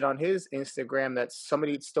just posted on his Instagram that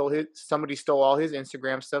somebody stole all his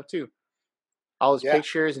Instagram stuff too. All his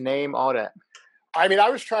pictures, name, all that. I mean, I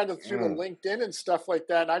was trying to do the LinkedIn and stuff like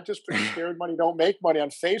that, and I just put scared money don't make money on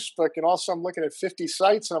Facebook, and also I'm looking at 50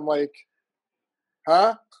 sites, and I'm like,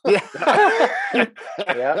 huh?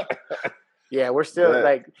 Yeah, we're still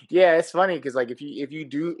it's funny because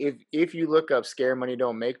if you look up "scare money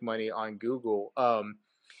don't make money" on Google,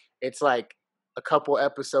 it's a couple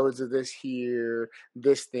episodes of this here,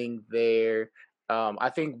 this thing there. I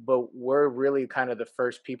think, but we're really kind of the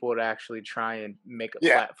first people to actually try and make a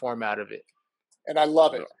platform out of it. And I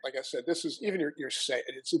love it. Like I said, this is even you're saying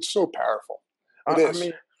it's so powerful. I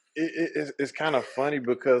mean, it's kind of funny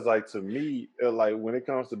because to me, when it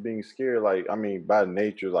comes to being scared, by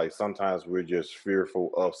nature, sometimes we're just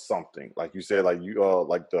fearful of something. Like you said,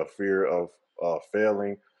 the fear of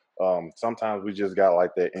failing. Sometimes we just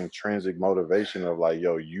got that intrinsic motivation of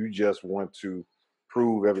you just want to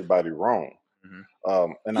prove everybody wrong.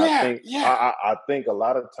 Mm-hmm. I think a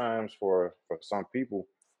lot of times for some people,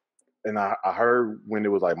 and I heard when it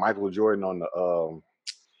was Michael Jordan on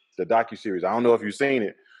the docuseries. I don't know if you've seen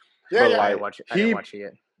it. I didn't watch it. I didn't watch it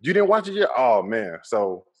yet. You didn't watch it yet? Oh man!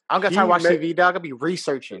 So I don't got time to watch TV, dog. I'll be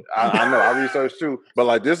researching. I know. I researched too,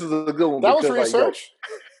 but this is a good one. That was research.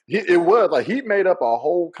 It was he made up a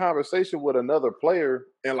whole conversation with another player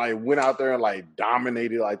and went out there and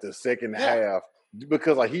dominated the second half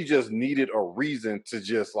because he just needed a reason to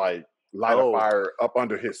just light a fire up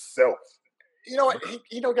under himself. You know what?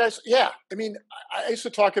 Guys. Yeah, I mean, I used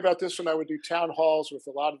to talk about this when I would do town halls with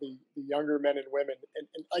a lot of the younger men and women.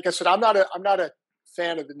 And like I said, I'm not a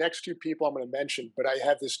fan of the next two people I'm going to mention, but I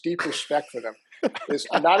have this deep respect for them.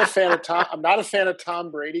 I'm not a fan of Tom. I'm not a fan of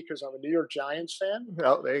Tom Brady because I'm a New York Giants fan.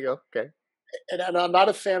 Oh, there you go. Okay. And I'm not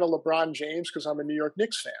a fan of LeBron James because I'm a New York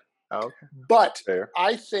Knicks fan. Oh, okay. But Fair.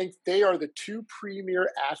 I think they are the two premier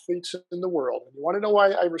athletes in the world. And you want to know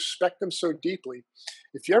why I respect them so deeply?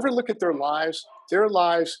 If you ever look at their lives,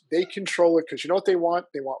 they control it because you know what they want?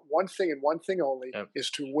 They want one thing and one thing only, is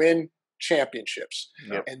to win championships.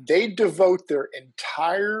 Yep. And they devote their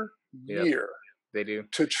entire year they do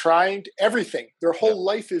to trying everything. Their whole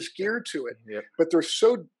life is geared to it. Yep. But they're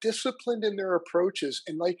so disciplined in their approaches.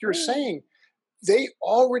 And like you're saying, they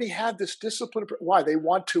already have this discipline. Why? They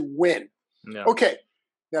want to win. Yeah. Okay.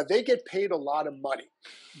 Now, they get paid a lot of money.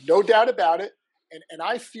 No doubt about it. And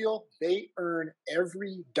I feel they earn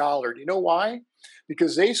every dollar. You know why?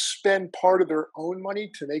 Because they spend part of their own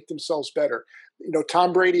money to make themselves better. You know,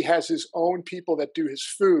 Tom Brady has his own people that do his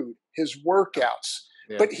food, his workouts.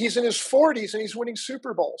 Yeah. But he's in his 40s and he's winning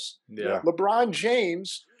Super Bowls. Yeah. LeBron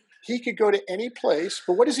James, he could go to any place.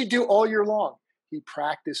 But what does he do all year long? He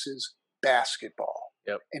practices basketball.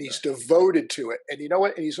 Yep. And he's devoted to it. And you know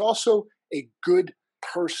what? And he's also a good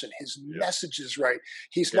person. His message is right.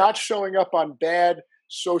 He's not showing up on bad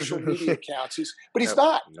social media accounts. But he's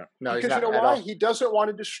not. No, because he's not you know at why? all. He doesn't want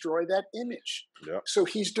to destroy that image. Yep. So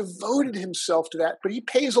he's devoted himself to that. But he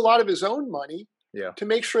pays a lot of his own money to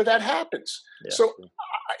make sure that happens. Yeah. So,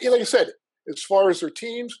 like I said, as far as their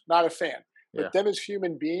teams, not a fan. But them as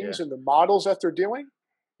human beings and the models that they're doing,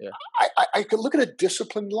 I could look at a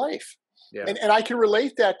disciplined life. Yeah. And I can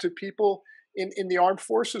relate that to people in the armed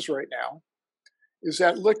forces right now. Is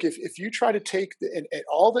that, look, if you try to take and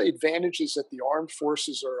all the advantages that the armed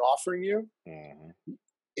forces are offering you,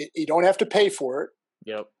 you don't have to pay for it.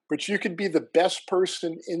 Yep. But you could be the best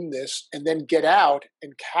person in this and then get out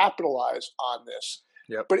and capitalize on this.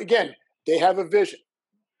 Yep. But again, they have a vision.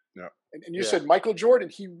 Yep. And you said Michael Jordan,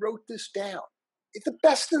 he wrote this down. It's the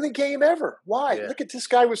best in the game ever. Why? Yeah. Look at this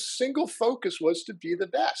guy was single focus was to be the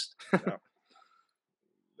best.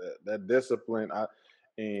 that discipline,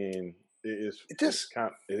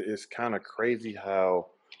 it's kind of crazy how,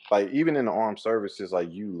 like, even in the armed services,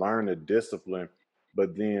 like, you learn the discipline,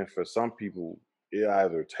 but then for some people, it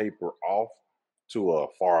either taper off to a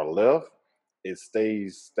far left, it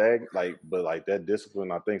stays stagnant. But that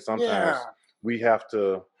discipline, I think sometimes we have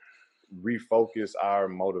to refocus our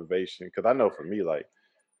motivation. Because I know for me, like,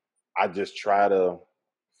 I just try to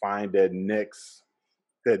find that next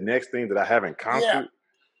thing that I haven't conquered,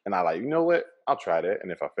 and I you know what? I'll try that,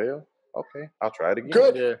 and if I fail, okay, I'll try it again.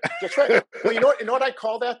 Good. Yeah. That's right. Well, you know what I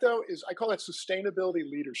call that, though, is I call that sustainability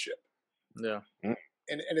leadership. Yeah. Mm-hmm.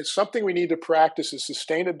 And it's something we need to practice is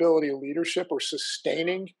sustainability leadership or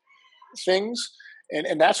sustaining things.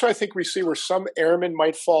 And that's what I think we see where some airmen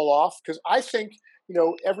might fall off. Because I think,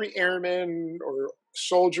 every airman or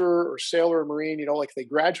soldier or sailor or Marine, like they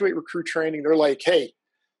graduate recruit training, they're like, hey,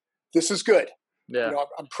 this is good. Yeah.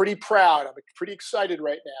 I'm pretty proud. I'm pretty excited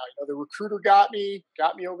right now. The recruiter got me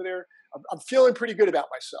over there. I'm feeling pretty good about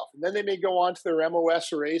myself. And then they may go on to their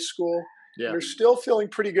MOS or A school. Yeah. And they're still feeling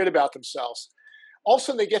pretty good about themselves. All of a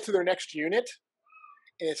sudden, they get to their next unit,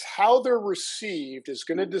 and it's how they're received is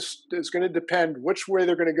going to depend which way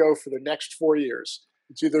they're going to go for the next 4 years.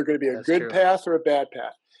 It's either going to be a good path or a bad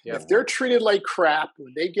path. Yep. If they're treated like crap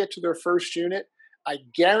when they get to their first unit, I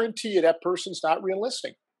guarantee you that person's not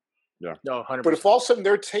re-enlisting. Yeah. No, 100%. But if all of a sudden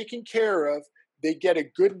they're taken care of, they get a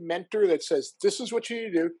good mentor that says, this is what you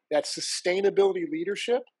need to do. That's sustainability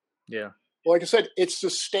leadership. Yeah. Well, like I said, it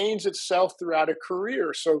sustains itself throughout a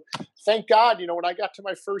career. So thank God, when I got to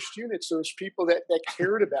my first units, there was people that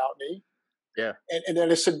cared about me. Yeah. And then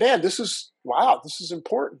I said, man, this is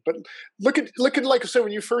important. But look at, like I said,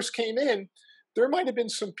 when you first came in, there might have been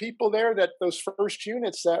some people there that those first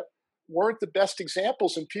units that weren't the best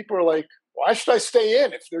examples. And people are like, why should I stay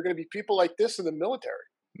in if there are going to be people like this in the military?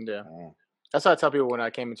 Yeah. That's what I tell people when I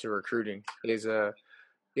came into recruiting is,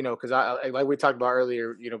 because I like we talked about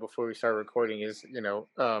earlier, before we started recording is,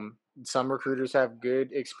 some recruiters have good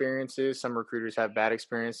experiences, some recruiters have bad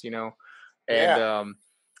experience, and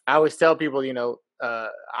I always tell people,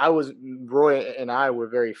 Roy and I were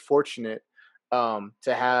very fortunate to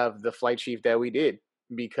have the flight chief that we did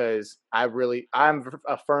because I'm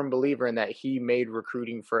a firm believer in that he made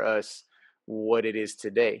recruiting for us what it is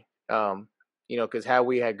today. Because how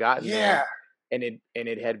we had gotten there and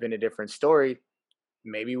it had been a different story.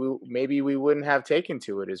 Maybe we wouldn't have taken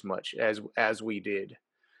to it as much as we did.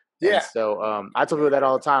 Yeah. And so I tell people that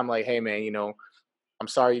all the time, like, hey man, I'm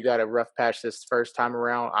sorry you got a rough patch this first time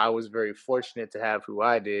around. I was very fortunate to have who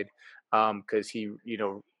I did, because he,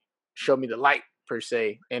 showed me the light per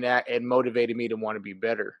se, and it motivated me to want to be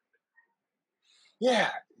better. Yeah,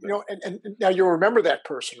 and now you'll remember that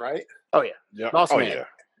person, right? Oh yeah, yeah. Boss Oh man. yeah.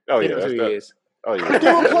 Oh he yeah. knows who he is. Oh yeah, do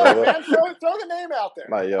a plug, man. Throw the name out there.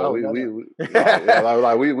 Like yo,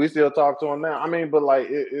 we still talk to him now. I mean, but like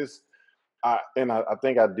it's. I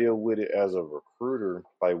think I deal with it as a recruiter.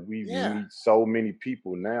 Like we meet so many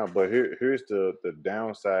people now, but here's the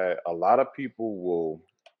downside. A lot of people will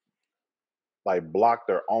like block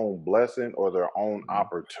their own blessing or their own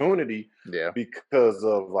opportunity because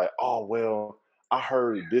of like, oh well, I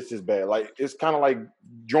heard this is bad. Like it's kind of like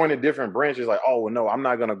joining different branches. Like, oh well, no, I'm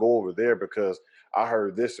not gonna go over there because I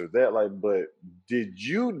heard this or that. Like, but did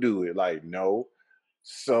you do it? Like, no.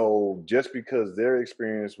 So just because their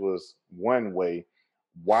experience was one way,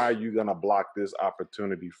 why are you gonna block this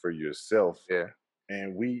opportunity for yourself? Yeah.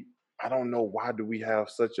 And I don't know, why do we have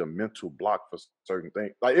such a mental block for certain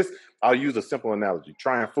things? Like I'll use a simple analogy: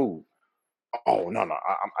 trying food. Oh no,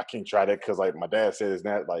 I can't try that because like my dad said it's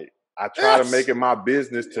not like I try to make it my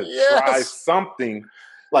business to try something.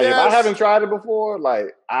 Like if I haven't tried it before,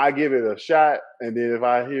 like I give it a shot, and then if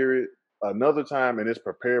I hear it another time and it's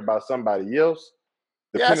prepared by somebody else,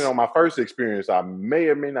 depending on my first experience, I may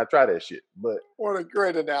or may not try that shit. But what a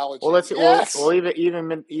great analogy! Well,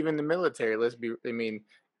 even the military.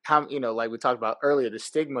 How like we talked about earlier, the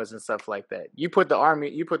stigmas and stuff like that. You put the Army,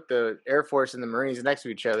 you put the Air Force and the Marines next to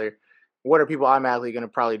each other. What are people automatically going to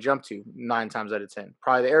probably jump to 9 times out of 10?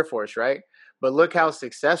 Probably the Air Force, right? But look how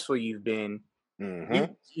successful you've been.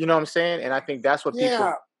 Mm-hmm. You know what I'm saying? And I think that's what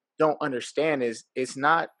people don't understand is it's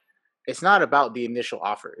not about the initial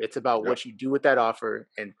offer. It's about what you do with that offer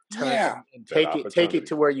and take it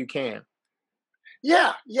to where you can.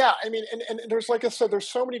 Yeah. I mean, and there's, like I said, there's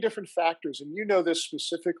so many different factors, and you know this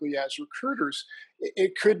specifically as recruiters.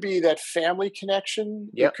 It could be that family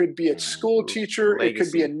connection. It could be a school teacher. Legacy. It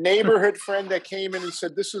could be a neighborhood friend that came in and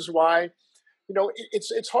said, "This is why." You know,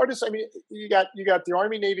 it's hard to say. I mean, you got the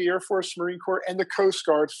Army, Navy, Air Force, Marine Corps, and the Coast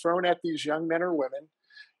Guard thrown at these young men or women.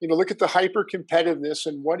 You know, look at the hyper competitiveness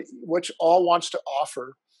and what all wants to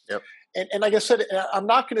offer. Yep. And like I said, I'm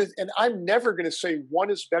never going to say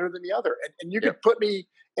one is better than the other. And you could put me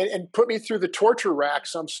and put me through the torture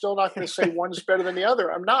racks. I'm still not going to say one's better than the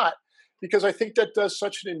other. I'm not, because I think that does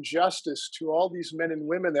such an injustice to all these men and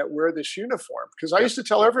women that wear this uniform. Because I used to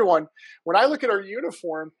tell everyone, when I look at our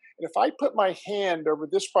uniform, and if I put my hand over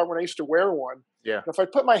this part when I used to wear one, if I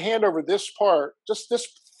put my hand over this part, just this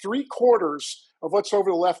 3/4 of what's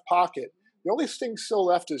over the left pocket, the only thing still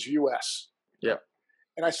left is U.S. Yeah.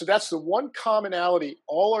 And I said, that's the one commonality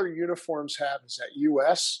all our uniforms have is that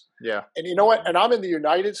U.S. Yeah. And you know what? And I'm in the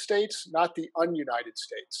United States, not the un-United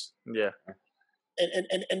States. Yeah.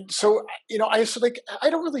 And so, you know, I said, like, I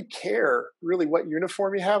don't really care really what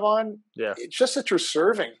uniform you have on. Yeah. It's just that you're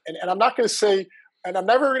serving. And I'm not going to say, and I'm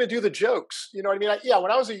never going to do the jokes. You know what I mean?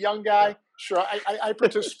 When I was a young guy, sure, I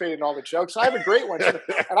participated in all the jokes. I have a great one. And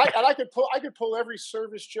I could pull every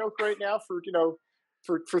service joke right now for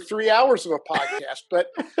 3 hours of a podcast. But,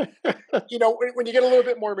 you know, when you get a little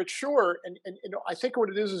bit more mature, and you know, I think what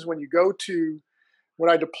it is when you go to,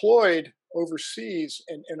 when I deployed overseas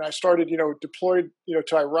and I started, you know, deployed, you know,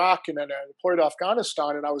 to Iraq, and then I deployed to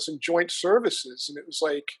Afghanistan, and I was in joint services, and it was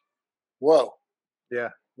like, whoa. Yeah.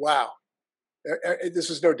 Wow. This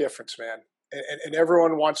is no difference, man. And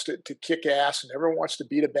everyone wants to kick ass, and everyone wants to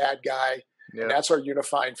beat a bad guy. Yeah. And that's our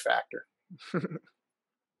unifying factor.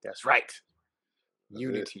 That's right.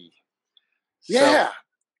 Unity. Yeah.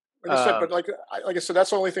 Like I said, but like I said,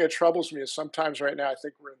 that's the only thing that troubles me is sometimes right now I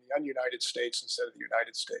think we're in the un-United States instead of the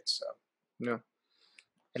United States. So. Yeah.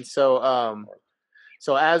 And so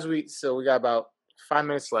we got about 5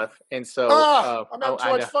 minutes left, and so I'm having too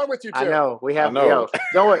much fun with you two. I know we have. Don't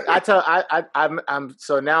worry. I'm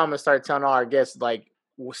so now I'm gonna start telling all our guests, like,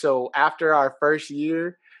 so after our first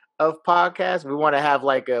year of podcast, we want to have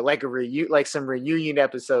like some reunion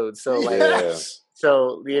episodes. So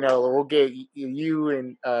so you know, we'll get you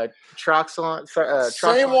and Trox on.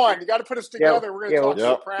 Same one. You got to put us together. We're gonna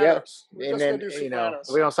talk Sopranos. And then you know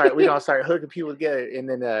we're gonna start hooking people together, and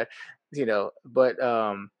then you know, but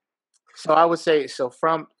so I would say, so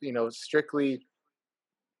from, you know, strictly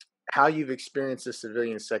how you've experienced the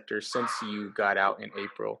civilian sector since you got out in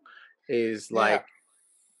April is like,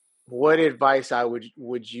 what advice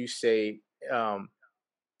would you say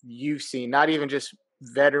you've seen, not even just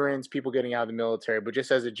veterans, people getting out of the military, but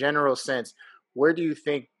just as a general sense, where do you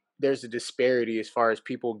think there's a disparity as far as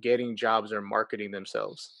people getting jobs or marketing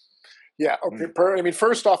themselves? Yeah. Okay. I mean,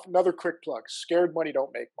 first off, another quick plug: scared money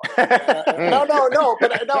don't make money. No.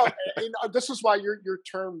 But no, this is why your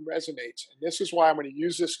term resonates, and this is why I'm going to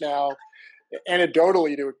use this now,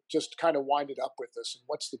 anecdotally, to just kind of wind it up with this. And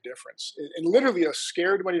what's the difference? And literally, a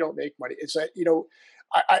scared money don't make money. It's that, you know,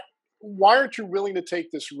 why aren't you willing to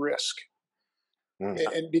take this risk?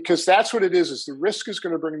 And because that's what it is the risk is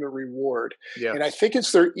going to bring the reward. Yeah. And I think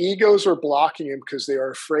it's their egos are blocking them because they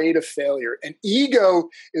are afraid of failure. And ego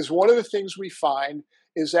is one of the things we find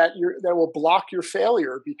is that that will block your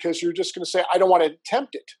failure because you're just going to say, I don't want to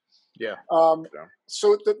attempt it. Yeah.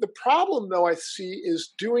 So the problem, though, I see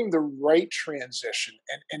is doing the right transition.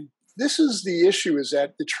 And this is the issue, is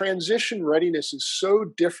that the transition readiness is so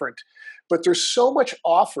different, but there's so much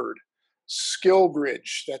offered skill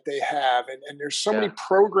bridge that they have. And there's so many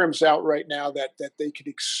programs out right now that they could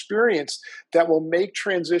experience that will make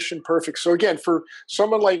transition perfect. So again, for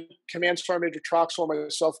someone like Command Sergeant Major Troxel and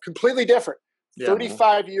myself, completely different.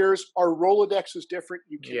 35 years, our Rolodex is different.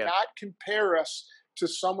 You cannot compare us to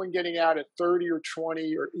someone getting out at 30 or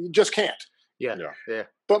 20, or you just can't. Yeah.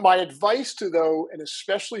 But my advice to, though, and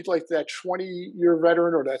especially like that 20-year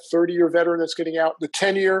veteran or that 30-year veteran that's getting out, the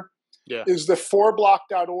 10-year, is the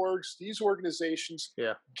 4block.orgs, these organizations,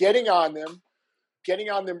 getting on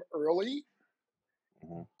them early,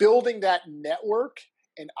 building that network,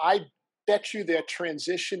 and I bet you that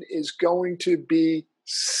transition is going to be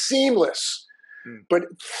seamless. But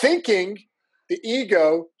thinking the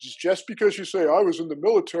ego is just because you say, I was in the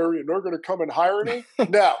military and they're going to come and hire me.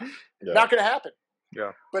 No, not going to happen.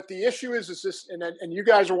 Yeah. But the issue is this, and you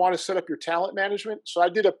guys want to set up your talent management. So I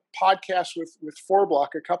did a podcast with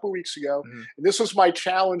 4Block a couple of weeks ago. And this was my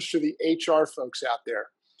challenge to the HR folks out there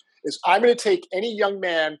is I'm going to take any young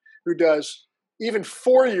man who does even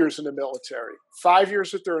 4 years in the military, 5 years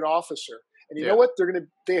that they're an officer. And you know what?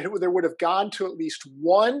 They would have gone to at least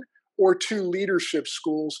 1 or 2 leadership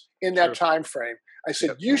schools in that time frame. I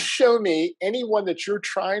said, you show me anyone that you're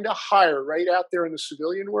trying to hire right out there in the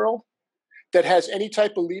civilian world that has any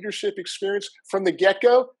type of leadership experience from the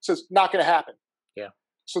get-go, says not going to happen. Yeah.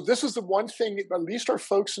 So this is the one thing, at least our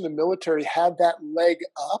folks in the military had that leg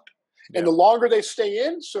up. And the longer they stay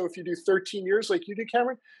in, so if you do 13 years like you did,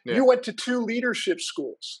 Cameron, you went to 2 leadership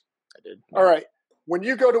schools. I did. All right. When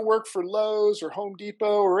you go to work for Lowe's or Home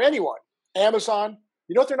Depot or anyone, Amazon,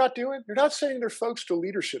 you know what they're not doing? They're not sending their folks to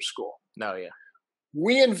leadership school. No,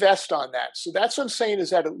 We invest on that. So that's what I'm saying is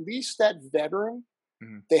that at least that veteran,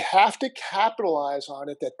 they have to capitalize on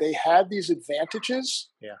it, that they have these advantages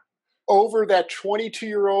over that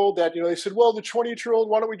 22-year-old that, they said, well, the 22-year-old,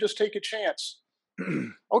 why don't we just take a chance?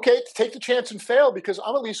 Okay, take the chance and fail because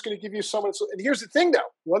I'm at least going to give you someone. And here's the thing, though.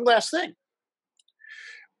 One last thing.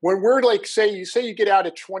 When we're like, say you get out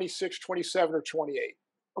at 26, 27, or 28.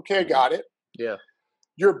 Okay, I got it. Yeah.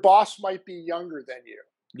 Your boss might be younger than you.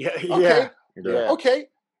 Yeah. Okay? Yeah. Okay,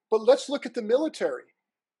 but let's look at the military.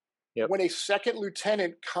 Yep. When a second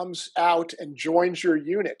lieutenant comes out and joins your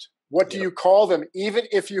unit, what do you call them, even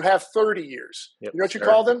if you have 30 years? Yep. You know what you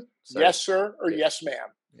call them? Sir. Yes, sir, or yes,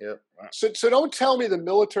 ma'am. Yep. So don't tell me the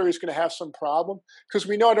military is going to have some problem, because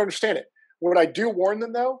we know how to understand it. What I do warn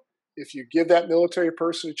them, though, if you give that military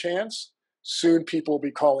person a chance, soon people will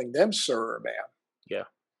be calling them sir or ma'am. Yeah,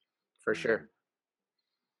 for sure.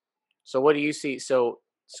 So what do you see? So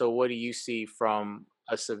what do you see from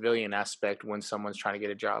a civilian aspect when someone's trying to get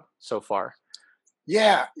a job so far?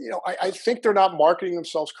 Yeah, I think they're not marketing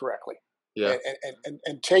themselves correctly. Yeah,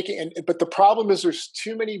 but the problem is there's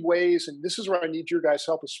too many ways, and this is where I need your guys'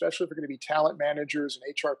 help, especially if you're going to be talent managers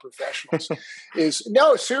and HR professionals. Is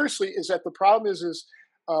that the problem is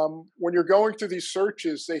when you're going through these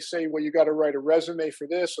searches, they say, well, you got to write a resume for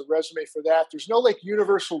this, a resume for that. There's no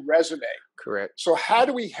universal resume. Correct. So how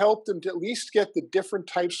do we help them to at least get the different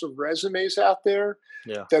types of resumes out there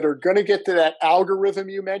that are going to get to that algorithm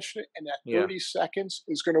you mentioned, and that 30 seconds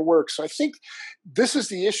is going to work. So I think this is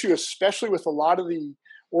the issue, especially with a lot of the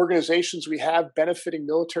organizations we have benefiting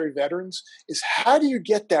military veterans, is how do you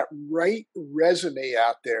get that right resume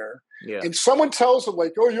out there? Yeah. And someone tells them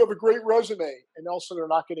oh, you have a great resume, and also they're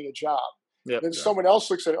not getting a job. Yep. Then someone else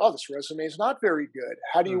looks at it, oh, this resume is not very good.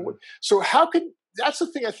 How do you, that's the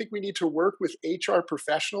thing I think we need to work with HR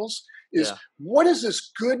professionals is what is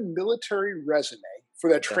this good military resume for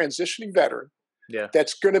that transitioning veteran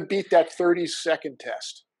that's going to beat that 30-second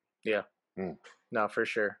test? Yeah. No, for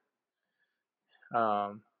sure.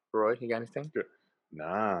 Roy, you got anything?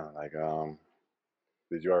 Nah,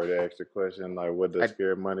 did you already ask the question? What does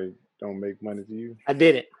scared money don't make money to you? I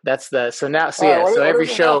didn't. That's so every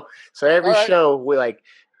show we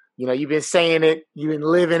you've been saying it, you've been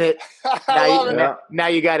living it. Now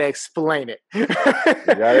you got to explain it. You got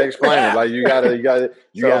to explain it. You got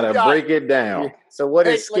to break it down. So what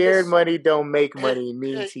does scared money don't make money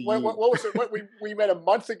mean to you? What was it? We met a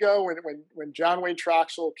month ago when John Wayne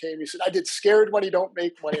Troxel came. He said, I did scared money don't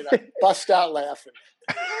make money. And I bust out laughing.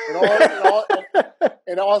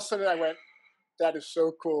 And all of a sudden I went, that is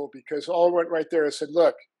so cool, because all went right there. I said,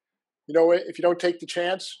 look, you know what? If you don't take the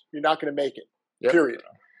chance, you're not going to make it. Yep. Period.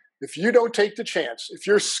 If you don't take the chance, if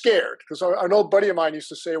you're scared, because an old buddy of mine used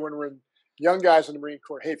to say when we're young guys in the Marine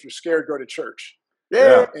Corps, hey, if you're scared, go to church.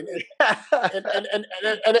 Yeah. And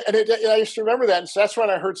I used to remember that. And so that's when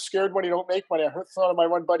I heard scared money don't make money. I thought of my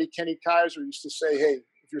one buddy, Kenny Kaiser, used to say, hey,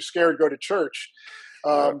 if you're scared, go to church.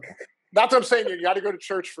 Not that I'm saying you got to go to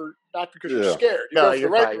church not because you're scared. You go for the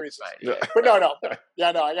right reasons. Yeah. But no.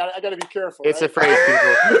 Yeah, no, I got to be careful. It's a phrase,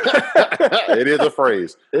 people. It is a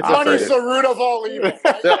phrase. Money's the root of all evil.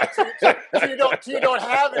 Right? So you don't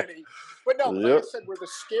have any. But no, like I said, where the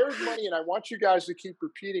scared money, and I want you guys to keep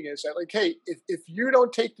repeating it, is that, like, hey, if you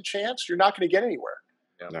don't take the chance, you're not going to get anywhere.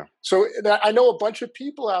 No. So I know a bunch of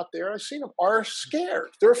people out there, I've seen them, are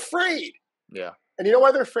scared. They're afraid. Yeah. And you know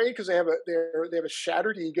why they're afraid? Because they have a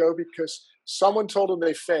shattered ego because someone told them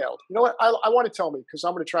they failed. You know what? I want to tell me because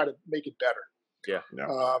I'm going to try to make it better. Yeah.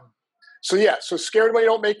 No. So scared money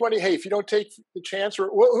don't make money. Hey, if you don't take the chance, or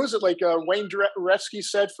who is it? Like Wayne Gretzky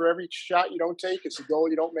said, for every shot you don't take, it's a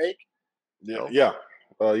goal you don't make. Yeah. Yeah.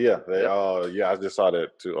 I just saw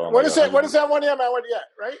that too. What is that? What is that one? Yeah,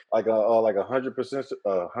 right? Like 100%,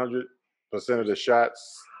 100% of the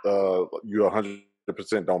shots, you 100%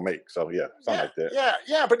 don't make. So something like that.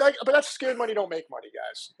 Yeah. But that's scared money don't make money,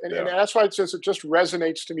 guys, and that's why it just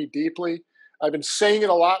resonates to me deeply. I've been saying it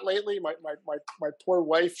a lot lately. My poor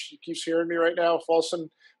wife, she keeps hearing me right now. With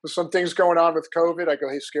some things going on with COVID, I go,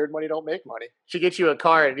 hey, scared money don't make money. She gets you a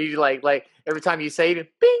card, and you like every time you say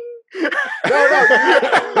it, bing. No.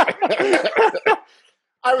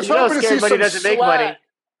 I was hoping to see some swag. Make money.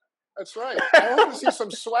 That's right. I hope to see some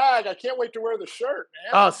swag. I can't wait to wear the shirt,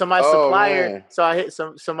 man. Oh, so my supplier. Man. So I hit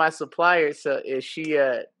so my supplier. So is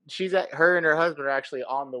she's at her and her husband are actually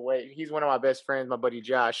on the way. He's one of my best friends, my buddy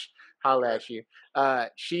Josh. Holla at you.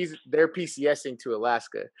 They're PCSing to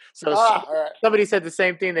Alaska. So somebody said the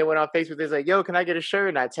same thing. They went on Facebook. They're like, "Yo, can I get a shirt?"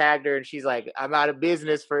 And I tagged her, and she's like, "I'm out of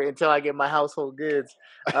business until I get my household goods."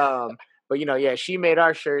 But she made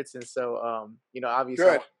our shirts, and so obviously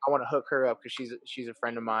I want to hook her up because she's a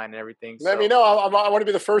friend of mine and everything. Let me know. I want to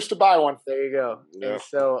be the first to buy one. There you go. Yeah. And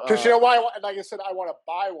so because you know why? Like I said, I want to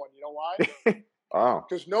buy one. You know why? Oh,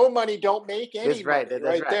 because no money don't make any That's right. money.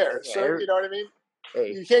 That's right there. So you know what I mean.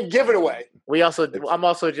 Hey. You can't give it away. I'm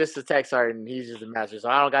also just a tech sergeant. He's just a master, so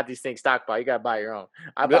I don't got these things stockpiled. You gotta buy your own.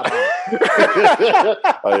 I buy mine.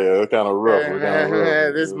 Oh yeah, it's kind of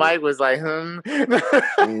rough. This mic was like, Yeah,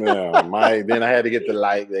 Mike. Then I had to get the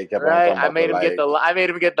light. They kept on talking about I made him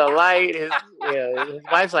get the light. His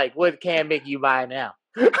wife's like, "What can make you buy now?"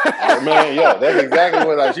 Oh, man, yeah, that's exactly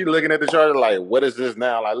what. She's looking at the charger like, "What is this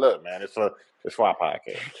now?" Like, look, man, it's for our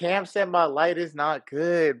podcast. Cam said my light is not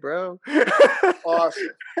good, bro.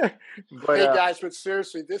 Awesome. But, hey, guys, but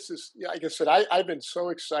seriously, this is, like I said, I've been so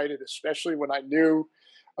excited, especially when I knew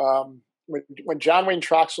when John Wayne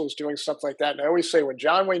Troxell is doing something like that. And I always say when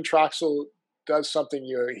John Wayne Troxell does something,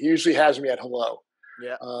 he usually has me at hello.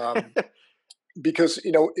 Yeah. Because,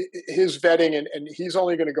 his vetting and he's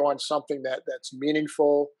only going to go on something that's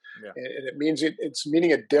meaningful. Yeah. And it means it's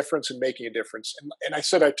meaning a difference and making a difference. And I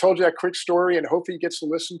said, I told you that quick story, and hopefully he gets to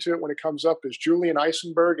listen to it when it comes up, is Julian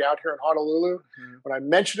Eisenberg out here in Honolulu. Mm-hmm. When I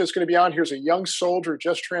mentioned it's going to be on, here's a young soldier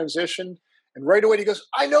just transitioned. And right away he goes,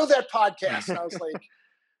 I know that podcast. And I was like,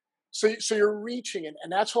 so you're reaching,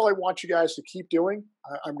 and that's all I want you guys to keep doing.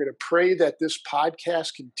 I'm going to pray that this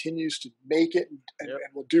podcast continues to make it and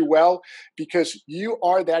will do well, because you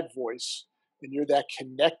are that voice. And you're that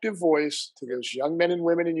connective voice to those young men and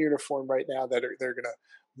women in uniform right now they're going to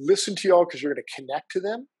listen to y'all because you're going to connect to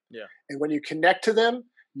them. Yeah. And when you connect to them,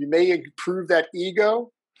 you may improve that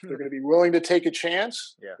ego. They're going to be willing to take a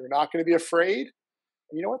chance. Yeah. They're not going to be afraid.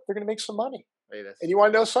 And you know what? They're going to make some money. Hey, and you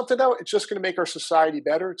want to know something, though? It's just going to make our society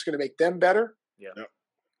better. It's going to make them better. Yeah. Yep.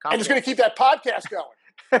 And it's going to keep that podcast going.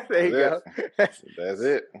 There you go. That's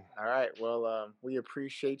it. All right. Well, we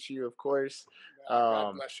appreciate you, of course.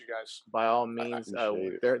 God bless you guys. By all means,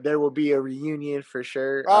 there will be a reunion for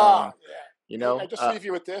sure. Yeah. I just leave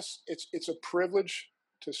you with this: it's a privilege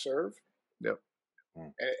to serve. Yep.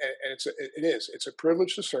 And it's a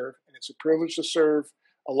privilege to serve, and it's a privilege to serve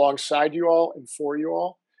alongside you all and for you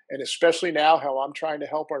all, and especially now how I'm trying to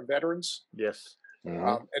help our veterans. Yes.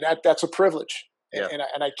 Mm-hmm. And that's a privilege. Yeah.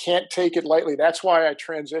 And I can't take it lightly. That's why I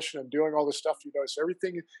transition. I'm doing all this stuff. You notice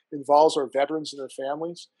everything involves our veterans and their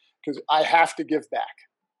families, because I have to give back.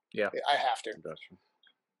 Yeah, I have to.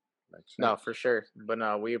 No, for sure. But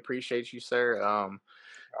no, we appreciate you, sir.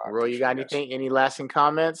 Roy, you got anything? Any lasting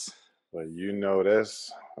comments? Well,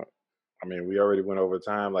 that's. I mean, we already went over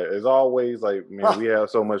time. Like, as always, like, man, we have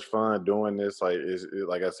so much fun doing this. Like,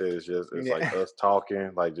 like I said, it's like us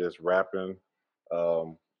talking, like just rapping.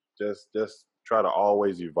 just try to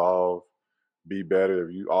always evolve, be better.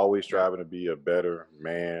 If you always striving to be a better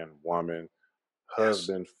man, woman,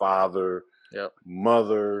 husband, father,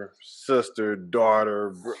 mother, sister,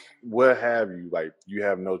 daughter, what have you, like you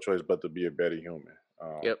have no choice but to be a better human.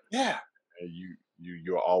 And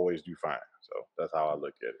you'll always do fine. So that's how I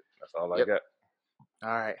look at it. That's all I got. All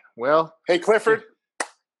right. Well, hey Clifford.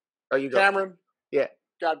 Oh, you go. Cameron. Yeah.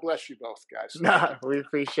 God bless you both, guys. Nah, we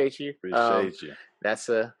appreciate you. Appreciate you. That's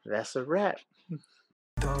a wrap.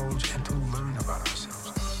 Those